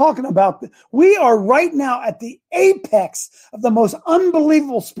not talking about, we are right now at the apex of the most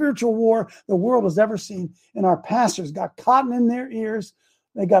unbelievable spiritual war the world has ever seen. And our pastors got cotton in their ears,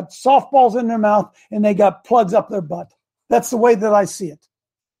 they got softballs in their mouth, and they got plugs up their butt. That's the way that I see it.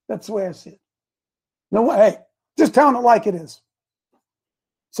 That's the way I see it. No way. Hey, just telling it like it is.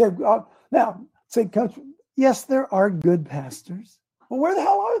 Say, Coach, yes, there are good pastors. Well, where the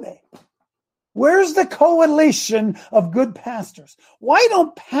hell are they? Where's the coalition of good pastors? Why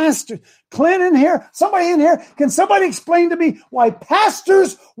don't pastors, Clint in here, somebody in here, can somebody explain to me why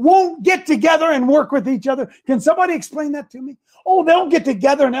pastors won't get together and work with each other? Can somebody explain that to me? Oh, they'll get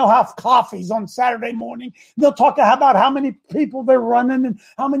together and they'll have coffees on Saturday morning. They'll talk about how many people they're running and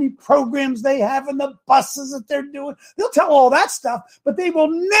how many programs they have and the buses that they're doing. They'll tell all that stuff, but they will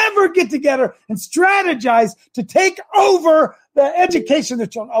never get together and strategize to take over the education of the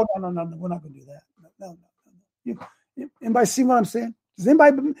children. Oh, no, we're not going to do that. No. Anybody see what I'm saying? Am I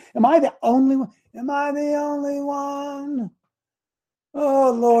the only one? Am I the only one?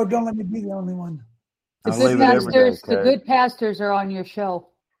 Oh, Lord, don't let me be the only one. The good pastors are on your show.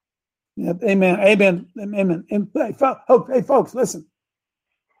 Yep, amen. And hey, folks, listen.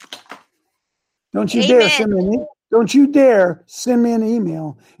 Don't you dare send me an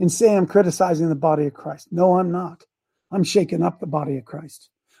email and say I'm criticizing the body of Christ. No, I'm not. I'm shaking up the body of Christ.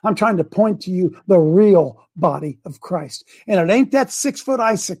 I'm trying to point to you the real body of Christ. And it ain't that 6-foot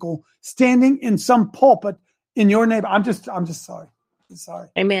icicle standing in some pulpit in your neighborhood. I'm just sorry. I'm sorry.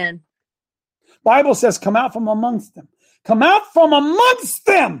 Amen. Bible says, come out from amongst them. Come out from amongst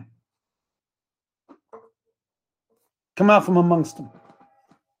them. Come out from amongst them.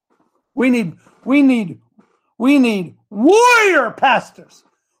 We need warrior pastors.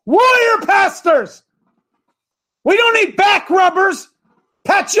 Warrior pastors. We don't need back rubbers.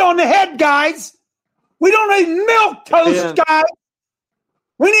 Pat you on the head, guys. We don't need milquetoast, guys.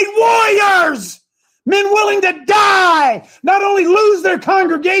 We need warriors. Men willing to die, not only lose their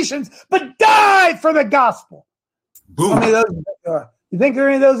congregations, but die for the gospel. How many of those there are? You think there are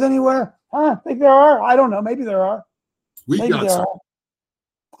any of those anywhere? Huh? Think there are? I don't know. Maybe there are. Maybe there are.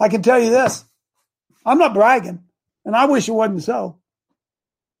 I can tell you this. I'm not bragging, and I wish it wasn't so.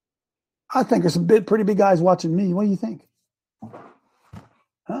 I think there's some pretty big guys watching me. What do you think?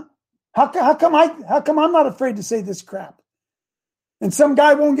 Huh? How come I'm not afraid to say this crap? And some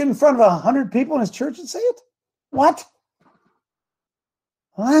guy won't get in front of 100 people in his church and say it? What?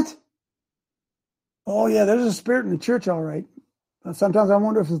 Oh, yeah, there's a spirit in the church, all right. Sometimes I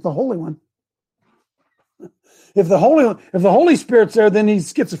wonder if it's the Holy One. If the Holy Spirit's there, then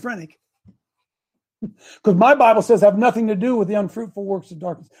he's schizophrenic. Because my Bible says have nothing to do with the unfruitful works of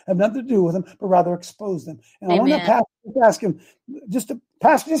darkness. Have nothing to do with them, but rather expose them. And Amen. I want to ask him, just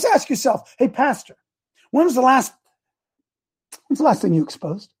ask yourself, hey, pastor, when's the last thing you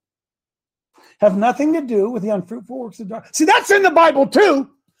exposed? Have nothing to do with the unfruitful works of darkness. See, that's in the Bible too.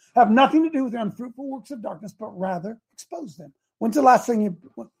 Have nothing to do with the unfruitful works of darkness, but rather expose them. When's the last thing you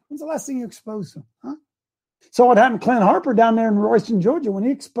exposed them? Huh? So what happened to Clint Harper down there in Royston, Georgia, when he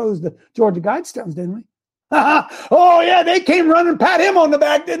exposed the Georgia Guidestones, didn't we? Oh, yeah, they came running, pat him on the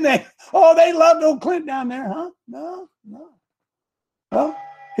back, didn't they? Oh, they loved old Clint down there, huh? No. Well,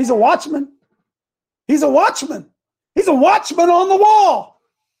 he's a watchman. He's a watchman on the wall.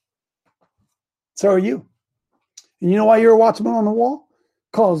 So are you. And you know why you're a watchman on the wall?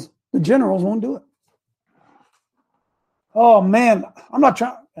 Because the generals won't do it. Oh, man, I'm not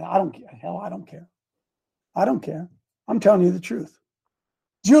trying. I don't care. Hell, I don't care. I'm telling you the truth.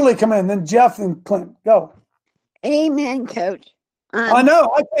 Julie, come in. Then Jeff and Clint. Go. Amen, Coach. I know.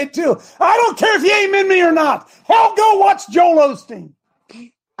 I say too. I don't care if you amen me or not. Hell, go watch Joel Osteen.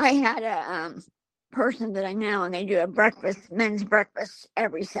 I had a person that I know, and they do a breakfast, men's breakfast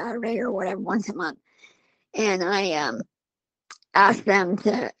every Saturday or whatever, once a month. And I asked them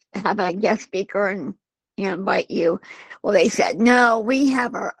to have a guest speaker and invite you. Well, they said, no, we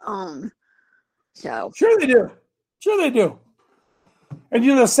have our own. So sure they do. And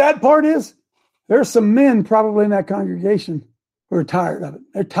the sad part is there's some men probably in that congregation who are tired of it.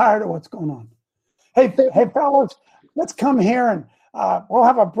 They're tired of what's going on. Hey, fellas, let's come here and we'll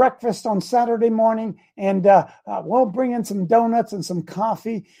have a breakfast on Saturday morning, and we'll bring in some donuts and some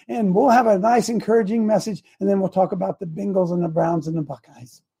coffee, and we'll have a nice, encouraging message, and then we'll talk about the Bengals and the Browns and the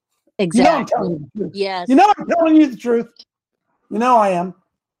Buckeyes. Exactly. I'm telling you the truth. Yes. I'm telling you the truth. I am.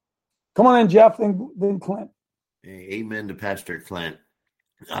 Come on in, Jeff, then Clint. Hey, amen to Pastor Clint.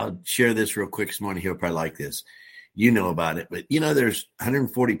 I'll share this real quick this morning. He'll probably like this. You know about it, but there's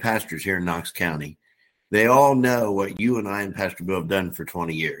 140 pastors here in Knox County. They all know what you and I and Pastor Bill have done for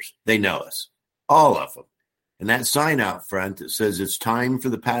 20 years. They know us, all of them. And that sign out front that says it's time for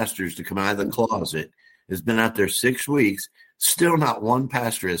the pastors to come out of the closet has been out there 6 weeks. Still not one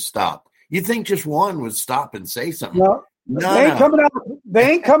pastor has stopped. You'd think just one would stop and say something. No. They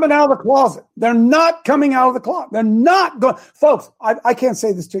ain't coming out of the closet. They're not coming out of the closet. They're not going. Folks, I can't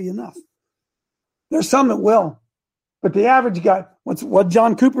say this to you enough. There's some that will. But the average guy, what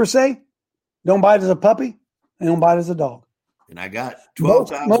John Cooper say? Don't buy it as a puppy and don't buy it as a dog. And I got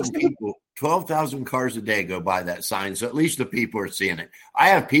 12,000 people, 12,000 cars a day go by that sign. So at least the people are seeing it. I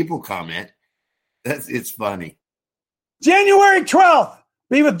have people comment. It's funny. January 12th.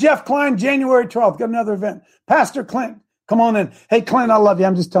 Be with Jeff Klein, January 12th. Got another event. Pastor Clint, come on in. Hey, Clint, I love you.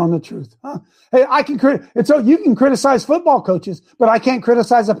 I'm just telling the truth. Huh? Hey, you can criticize football coaches, but I can't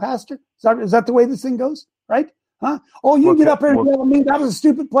criticize a pastor. Is that the way this thing goes? Right? Huh? Oh, you get up there and tell me that was a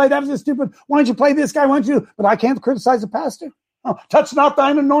stupid play. That was a stupid. Why don't you play this guy? Why don't you? But I can't criticize a pastor. Oh, touch not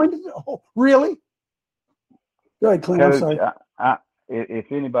thine anointed. Oh, really? Go ahead, Clint. I'm sorry.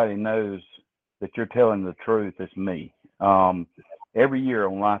 If anybody knows that you're telling the truth, it's me. Every year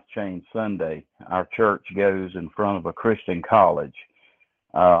on Life Change Sunday, our church goes in front of a Christian college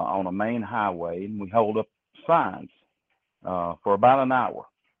on a main highway, and we hold up signs for about an hour.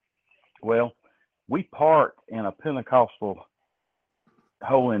 Well, we park in a Pentecostal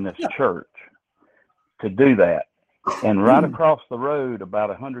holiness church to do that. And right across the road, about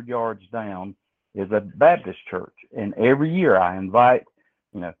 100 yards down, is a Baptist church. And every year I invite,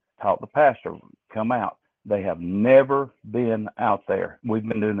 talk the pastor, come out. They have never been out there. We've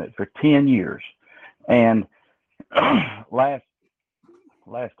been doing it for 10 years. And last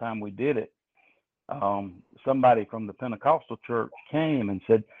time we did it, somebody from the Pentecostal church came and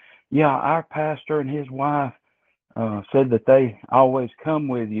said, yeah, our pastor and his wife said that they always come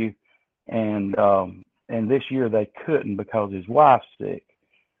with you, and this year they couldn't because his wife's sick.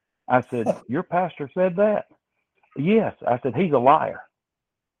 I said, your pastor said that? Yes. I said, he's a liar.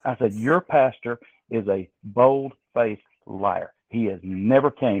 I said, your pastor is a bold-faced liar. He has never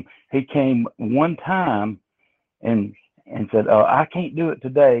came. He came one time and said, I can't do it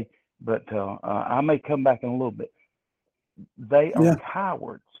today, but I may come back in a little bit. They are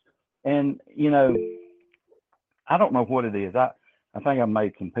cowards. And, I don't know what it is. I think I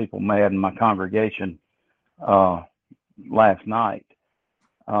made some people mad in my congregation last night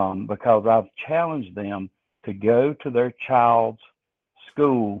because I've challenged them to go to their child's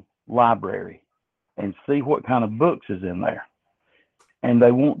school library and see what kind of books is in there. And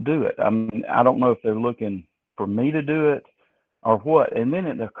they won't do it. I mean, I don't know if they're looking for me to do it or what. And then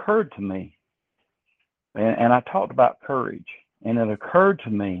it occurred to me, and I talked about courage, and it occurred to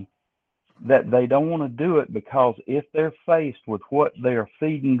me that they don't want to do it because if they're faced with what they are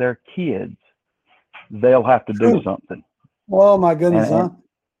feeding their kids, they'll have to do something. Oh, my goodness, huh?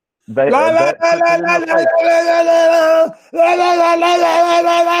 Right? They'll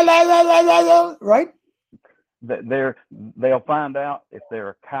find out if they're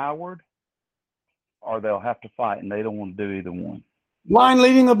a coward or they'll have to fight, and they don't want to do either one. Blind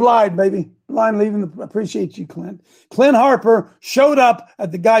leading the blind, baby. Blind leading the. Appreciate you, Clint. Clint Harper showed up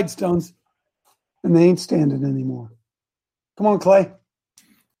at the Guidestones, and they ain't standing anymore. Come on, Clay.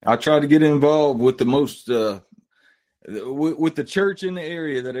 I try to get involved with the most with the church in the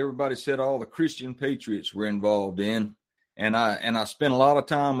area that everybody said all the Christian patriots were involved in. And I spent a lot of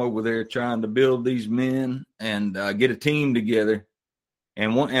time over there trying to build these men and get a team together.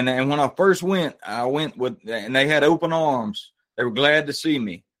 And when I first went, and they had open arms. They were glad to see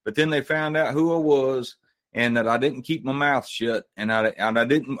me. But then they found out who I was and that I didn't keep my mouth shut, and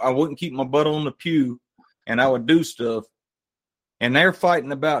I wouldn't keep my butt on the pew, and I would do stuff. and they're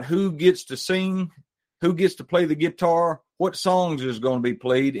fighting about who gets to sing, who gets to play the guitar, what songs is going to be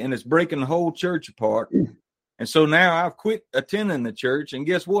played, and it's breaking the whole church apart. And so now I've quit attending the church, and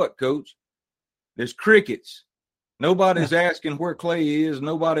guess what, Coach? There's crickets. Nobody's asking where Clay is.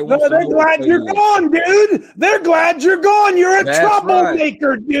 Nobody wants to know. They're glad you're gone, dude. They're glad you're gone. You're a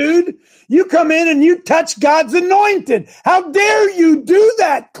troublemaker, dude. You come in and you touch God's anointed. How dare you do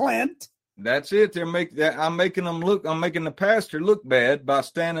that, Clint? That's it. I'm making the pastor look bad by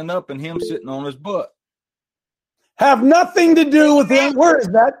standing up and him sitting on his butt. Have nothing to do with the, where is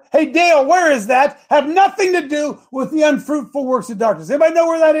that? Hey, Dale, where is that? Have nothing to do with the unfruitful works of darkness. Anybody know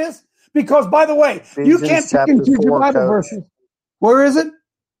where that is? Because, by the way, you can't pick and choose your Bible verses. Where is it?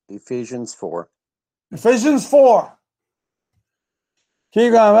 Ephesians 4. Ephesians 4.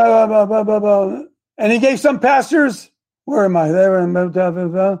 Keep going. And he gave some pastors. Where am I? There.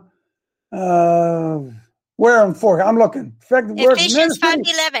 Where am 4? I'm looking. Ephesians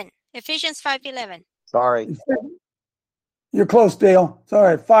 5:11. Ephesians 5:11. Sorry. You're close, Dale.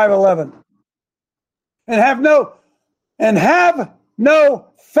 Sorry, 5:11. And have no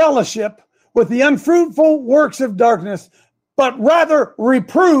fellowship with the unfruitful works of darkness, but rather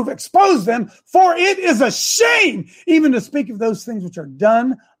reprove, expose them, for it is a shame even to speak of those things which are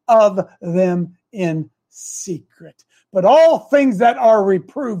done of them in secret. But all things that are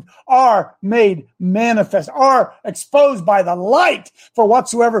reproved are made manifest, are exposed by the light, for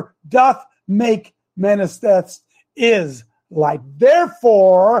whatsoever doth make manifest is light.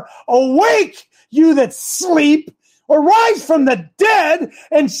 Therefore, awake, you that sleep, arise from the dead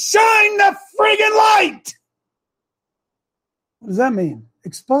and shine the friggin' light. What does that mean?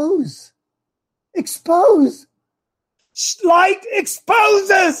 Expose. Expose. Light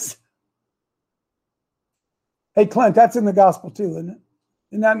exposes. Hey, Clint, that's in the gospel too, isn't it?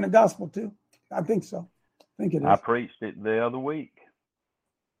 Isn't that in the gospel too? I think so. I think it is. I preached it the other week.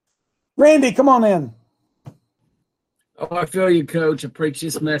 Randy, come on in. Oh, I feel you, Coach. I preach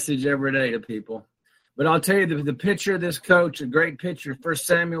this message every day to people. But I'll tell you, the picture of this coach, a great picture, 1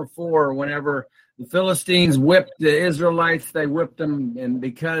 Samuel 4, whenever the Philistines whipped the Israelites, they whipped them, and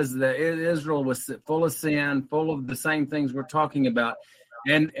because Israel was full of sin, full of the same things we're talking about,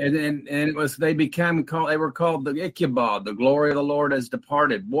 and it was they were called the Ichabod, the glory of the Lord has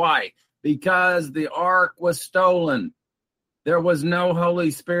departed. Why? Because the ark was stolen. There was no Holy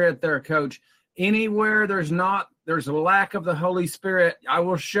Spirit there, Coach. Anywhere there's a lack of the Holy Spirit, I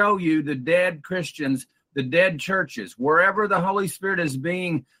will show you the dead Christians, the dead churches, wherever the Holy Spirit is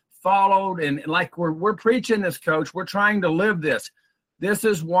being followed. And like we're preaching this, Coach, we're trying to live this. This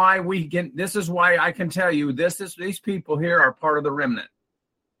is why I can tell you these people here are part of the remnant.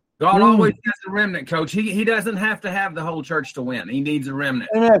 God always has a remnant, Coach. He doesn't have to have the whole church to win. He needs a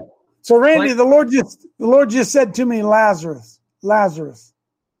remnant. Amen. So Randy, the Lord just said to me, Lazarus.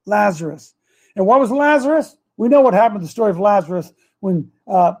 And what was Lazarus? We know what happened to the story of Lazarus when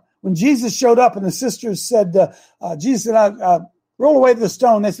Jesus showed up and the sisters said, Jesus said, roll away the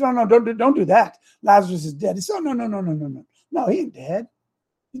stone. They said, no, don't do that. Lazarus is dead. He said, no. No, he ain't dead.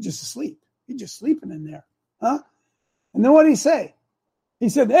 He's just asleep. He's just sleeping in there. Huh? And then what did he say? He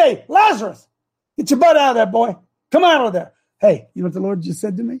said, hey, Lazarus, get your butt out of there, boy. Come out of there. Hey, you know what the Lord just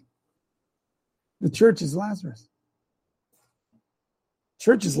said to me? The church is Lazarus.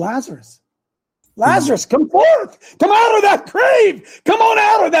 Church is Lazarus. Lazarus, come forth. Come out of that grave. Come on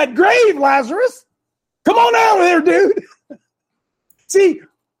out of that grave, Lazarus. Come on out of there, dude. See,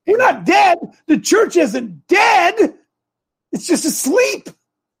 you're not dead. The church isn't dead. It's just asleep.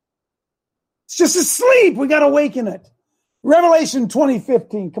 It's just asleep. We got to awaken it. Revelation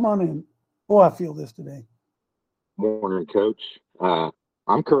 20:15. Come on in. Oh, I feel this today. Morning, Coach.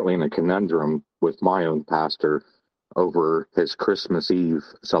 I'm currently in a conundrum with my own pastor over his Christmas Eve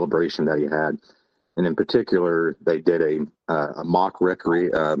celebration that he had. And in particular, they did a mock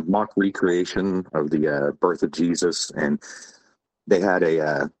recreation of the birth of Jesus. And they had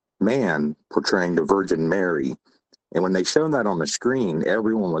a man portraying the Virgin Mary. And when they showed that on the screen,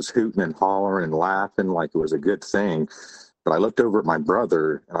 everyone was hooting and hollering and laughing like it was a good thing. But I looked over at my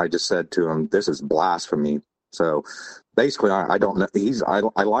brother and I just said to him, this is blasphemy. So basically, I don't know.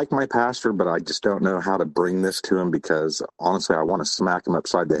 I like my pastor, but I just don't know how to bring this to him because honestly, I want to smack him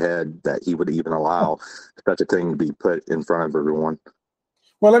upside the head that he would even allow such a thing to be put in front of everyone.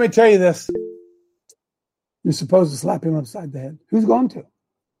 Well, let me tell you this. You're supposed to slap him upside the head. Who's going to?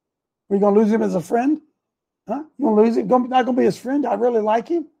 Are you going to lose him as a friend? Huh? You going to lose him? Not going to be his friend? I really like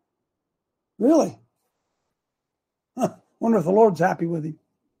him? Really? Huh. Wonder if the Lord's happy with him.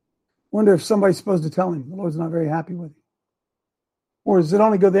 Wonder if somebody's supposed to tell him the Lord's not very happy with him. Or does it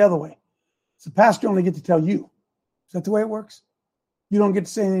only go the other way? Does the pastor only get to tell you? Is that the way it works? You don't get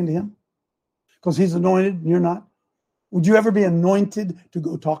to say anything to him because he's anointed and you're not. Would you ever be anointed to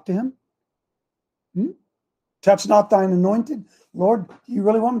go talk to him? Touch not thine anointed. Lord, do you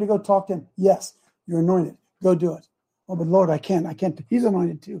really want me to go talk to him? Yes, you're anointed. Go do it. Oh, but Lord, I can't. He's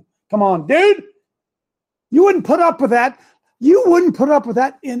anointed too. Come on, dude. You wouldn't put up with that. You wouldn't put up with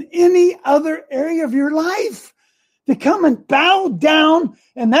that in any other area of your life. To come and bow down,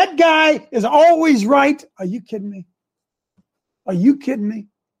 and that guy is always right. Are you kidding me? Are you kidding me?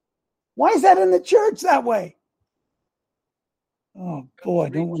 Why is that in the church that way? Oh, boy.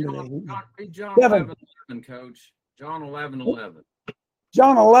 Don't wonder that. Read John 11:11, Coach. John 11:11.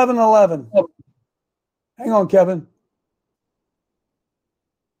 John 11:11. Hang on, Kevin.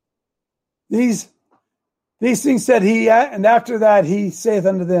 These things said he, and after that he saith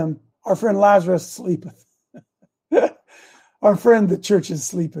unto them, our friend Lazarus sleepeth. Our friend, the church, is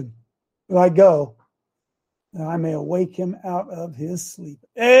sleeping. But I go, that I may awake him out of his sleep.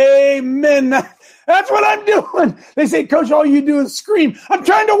 Amen. That's what I'm doing. They say, Coach, all you do is scream. I'm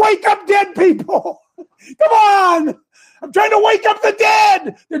trying to wake up dead people. Come on. I'm trying to wake up the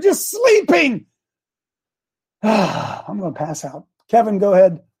dead. They're just sleeping. I'm going to pass out. Kevin, go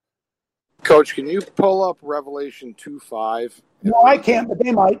ahead. Coach, can you pull up Revelation 2:5? No, I can't, but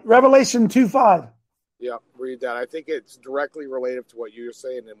they might. Revelation 2:5. Yeah, read that. I think it's directly related to what you're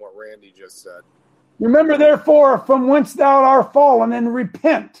saying and what Randy just said. Remember, therefore, from whence thou art fallen, and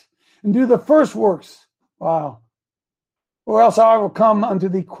repent, and do the first works. Wow. Or else I will come unto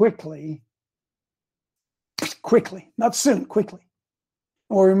thee quickly. Quickly. Not soon, quickly.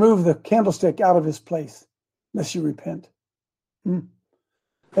 Or remove the candlestick out of his place, unless you repent.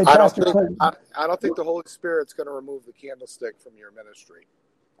 Hey, I don't think the Holy Spirit's going to remove the candlestick from your ministry.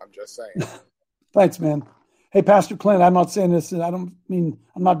 I'm just saying. Thanks, man. Hey, Pastor Clint, I'm not saying this. I'm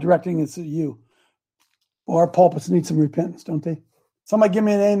not directing this at you. Well, our pulpits need some repentance, don't they? Somebody give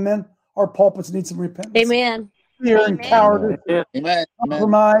me an amen. Our pulpits need some repentance. Amen. Fear and cowardice. Amen.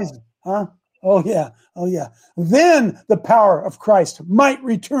 Compromise. Huh? Oh, yeah. Oh, yeah. Then the power of Christ might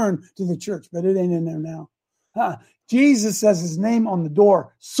return to the church, but it ain't in there now. Jesus says his name on the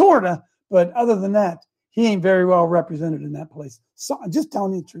door, sort of, but other than that, he ain't very well represented in that place. So I'm just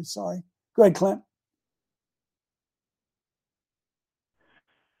telling you the truth. Sorry. Go ahead, Clint.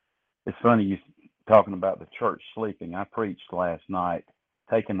 It's funny you talking about the church sleeping. I preached last night,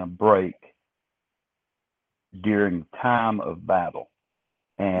 taking a break during time of battle,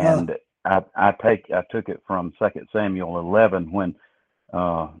 and I took it from 2 Samuel 11 when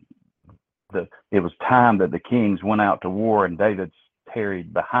it was time that the kings went out to war and David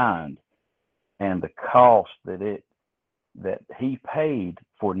tarried behind, and the cost that he paid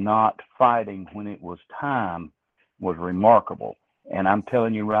for not fighting when it was time was remarkable. And I'm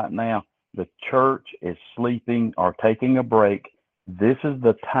telling you right now, the church is sleeping or taking a break. This is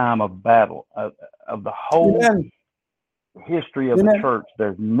the time of battle of the whole history of the church.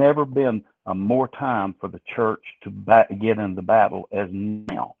 There's never been a more time for the church to get into battle as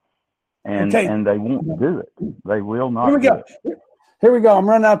now. And they won't do it. They will not. Here we go. I'm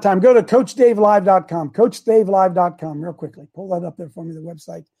running out of time. Go to CoachDaveLive.com. CoachDaveLive.com. Real quickly. Pull that up there for me, the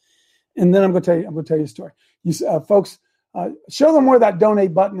website. And then I'm going to tell you a story. You folks, show them where that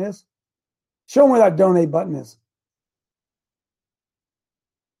donate button is. Show them where that donate button is.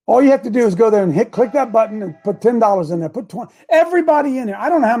 All you have to do is go there and click that button and put $10 in there. Put 20. Everybody in there. I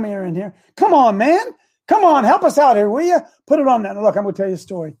don't know how many are in here. Come on, man. Come on. Help us out here, will you? Put it on there. Look, I'm going to tell you a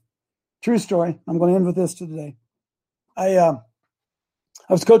story. True story. I'm going to end with this today. I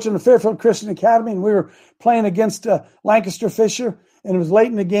was coaching the Fairfield Christian Academy, and we were playing against Lancaster Fisher, and it was late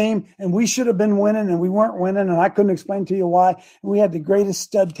in the game, and we should have bbeen winning, and we weren't winning, and I couldn't explain to you why. And we had the greatest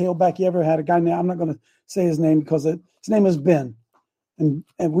stud tailback you ever had, a guy now. I'm not going to say his name because his name is Ben, and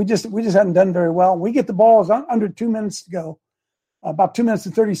we just hadn't done very well. We get the ball under 2 minutes to go, about 2 minutes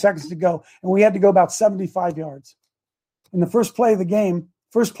and 30 seconds to go, and we had to go about 75 yards. In the first play of the game,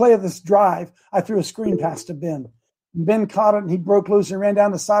 first play of this drive, I threw a screen pass to Ben. Ben caught it, and he broke loose and ran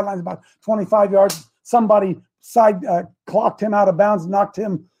down the sidelines about 25 yards. Somebody clocked him out of bounds, knocked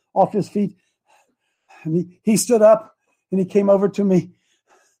him off his feet. And he stood up, and he came over to me.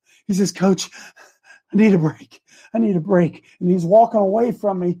 He says, Coach, I need a break. I need a break. And he's walking away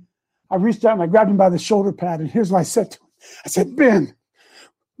from me. I reached out, and I grabbed him by the shoulder pad, and here's what I said to him. I said, Ben,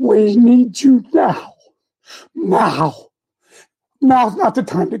 we need you now. Now. Now's not the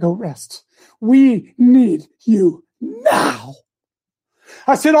time to go rest. We need you now.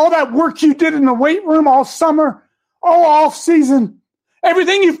 I said, all that work you did in the weight room all summer, all off season,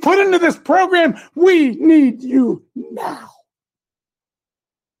 everything you've put into this program, we need you now.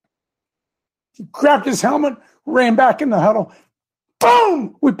 He grabbed his helmet, ran back in the huddle,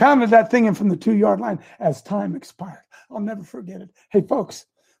 boom! We pounded that thing in from the 2-yard line as time expired. I'll never forget it. Hey, folks,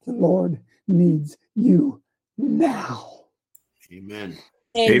 the Lord needs you now. Amen.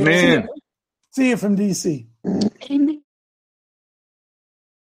 Amen. See you from DC. Amen.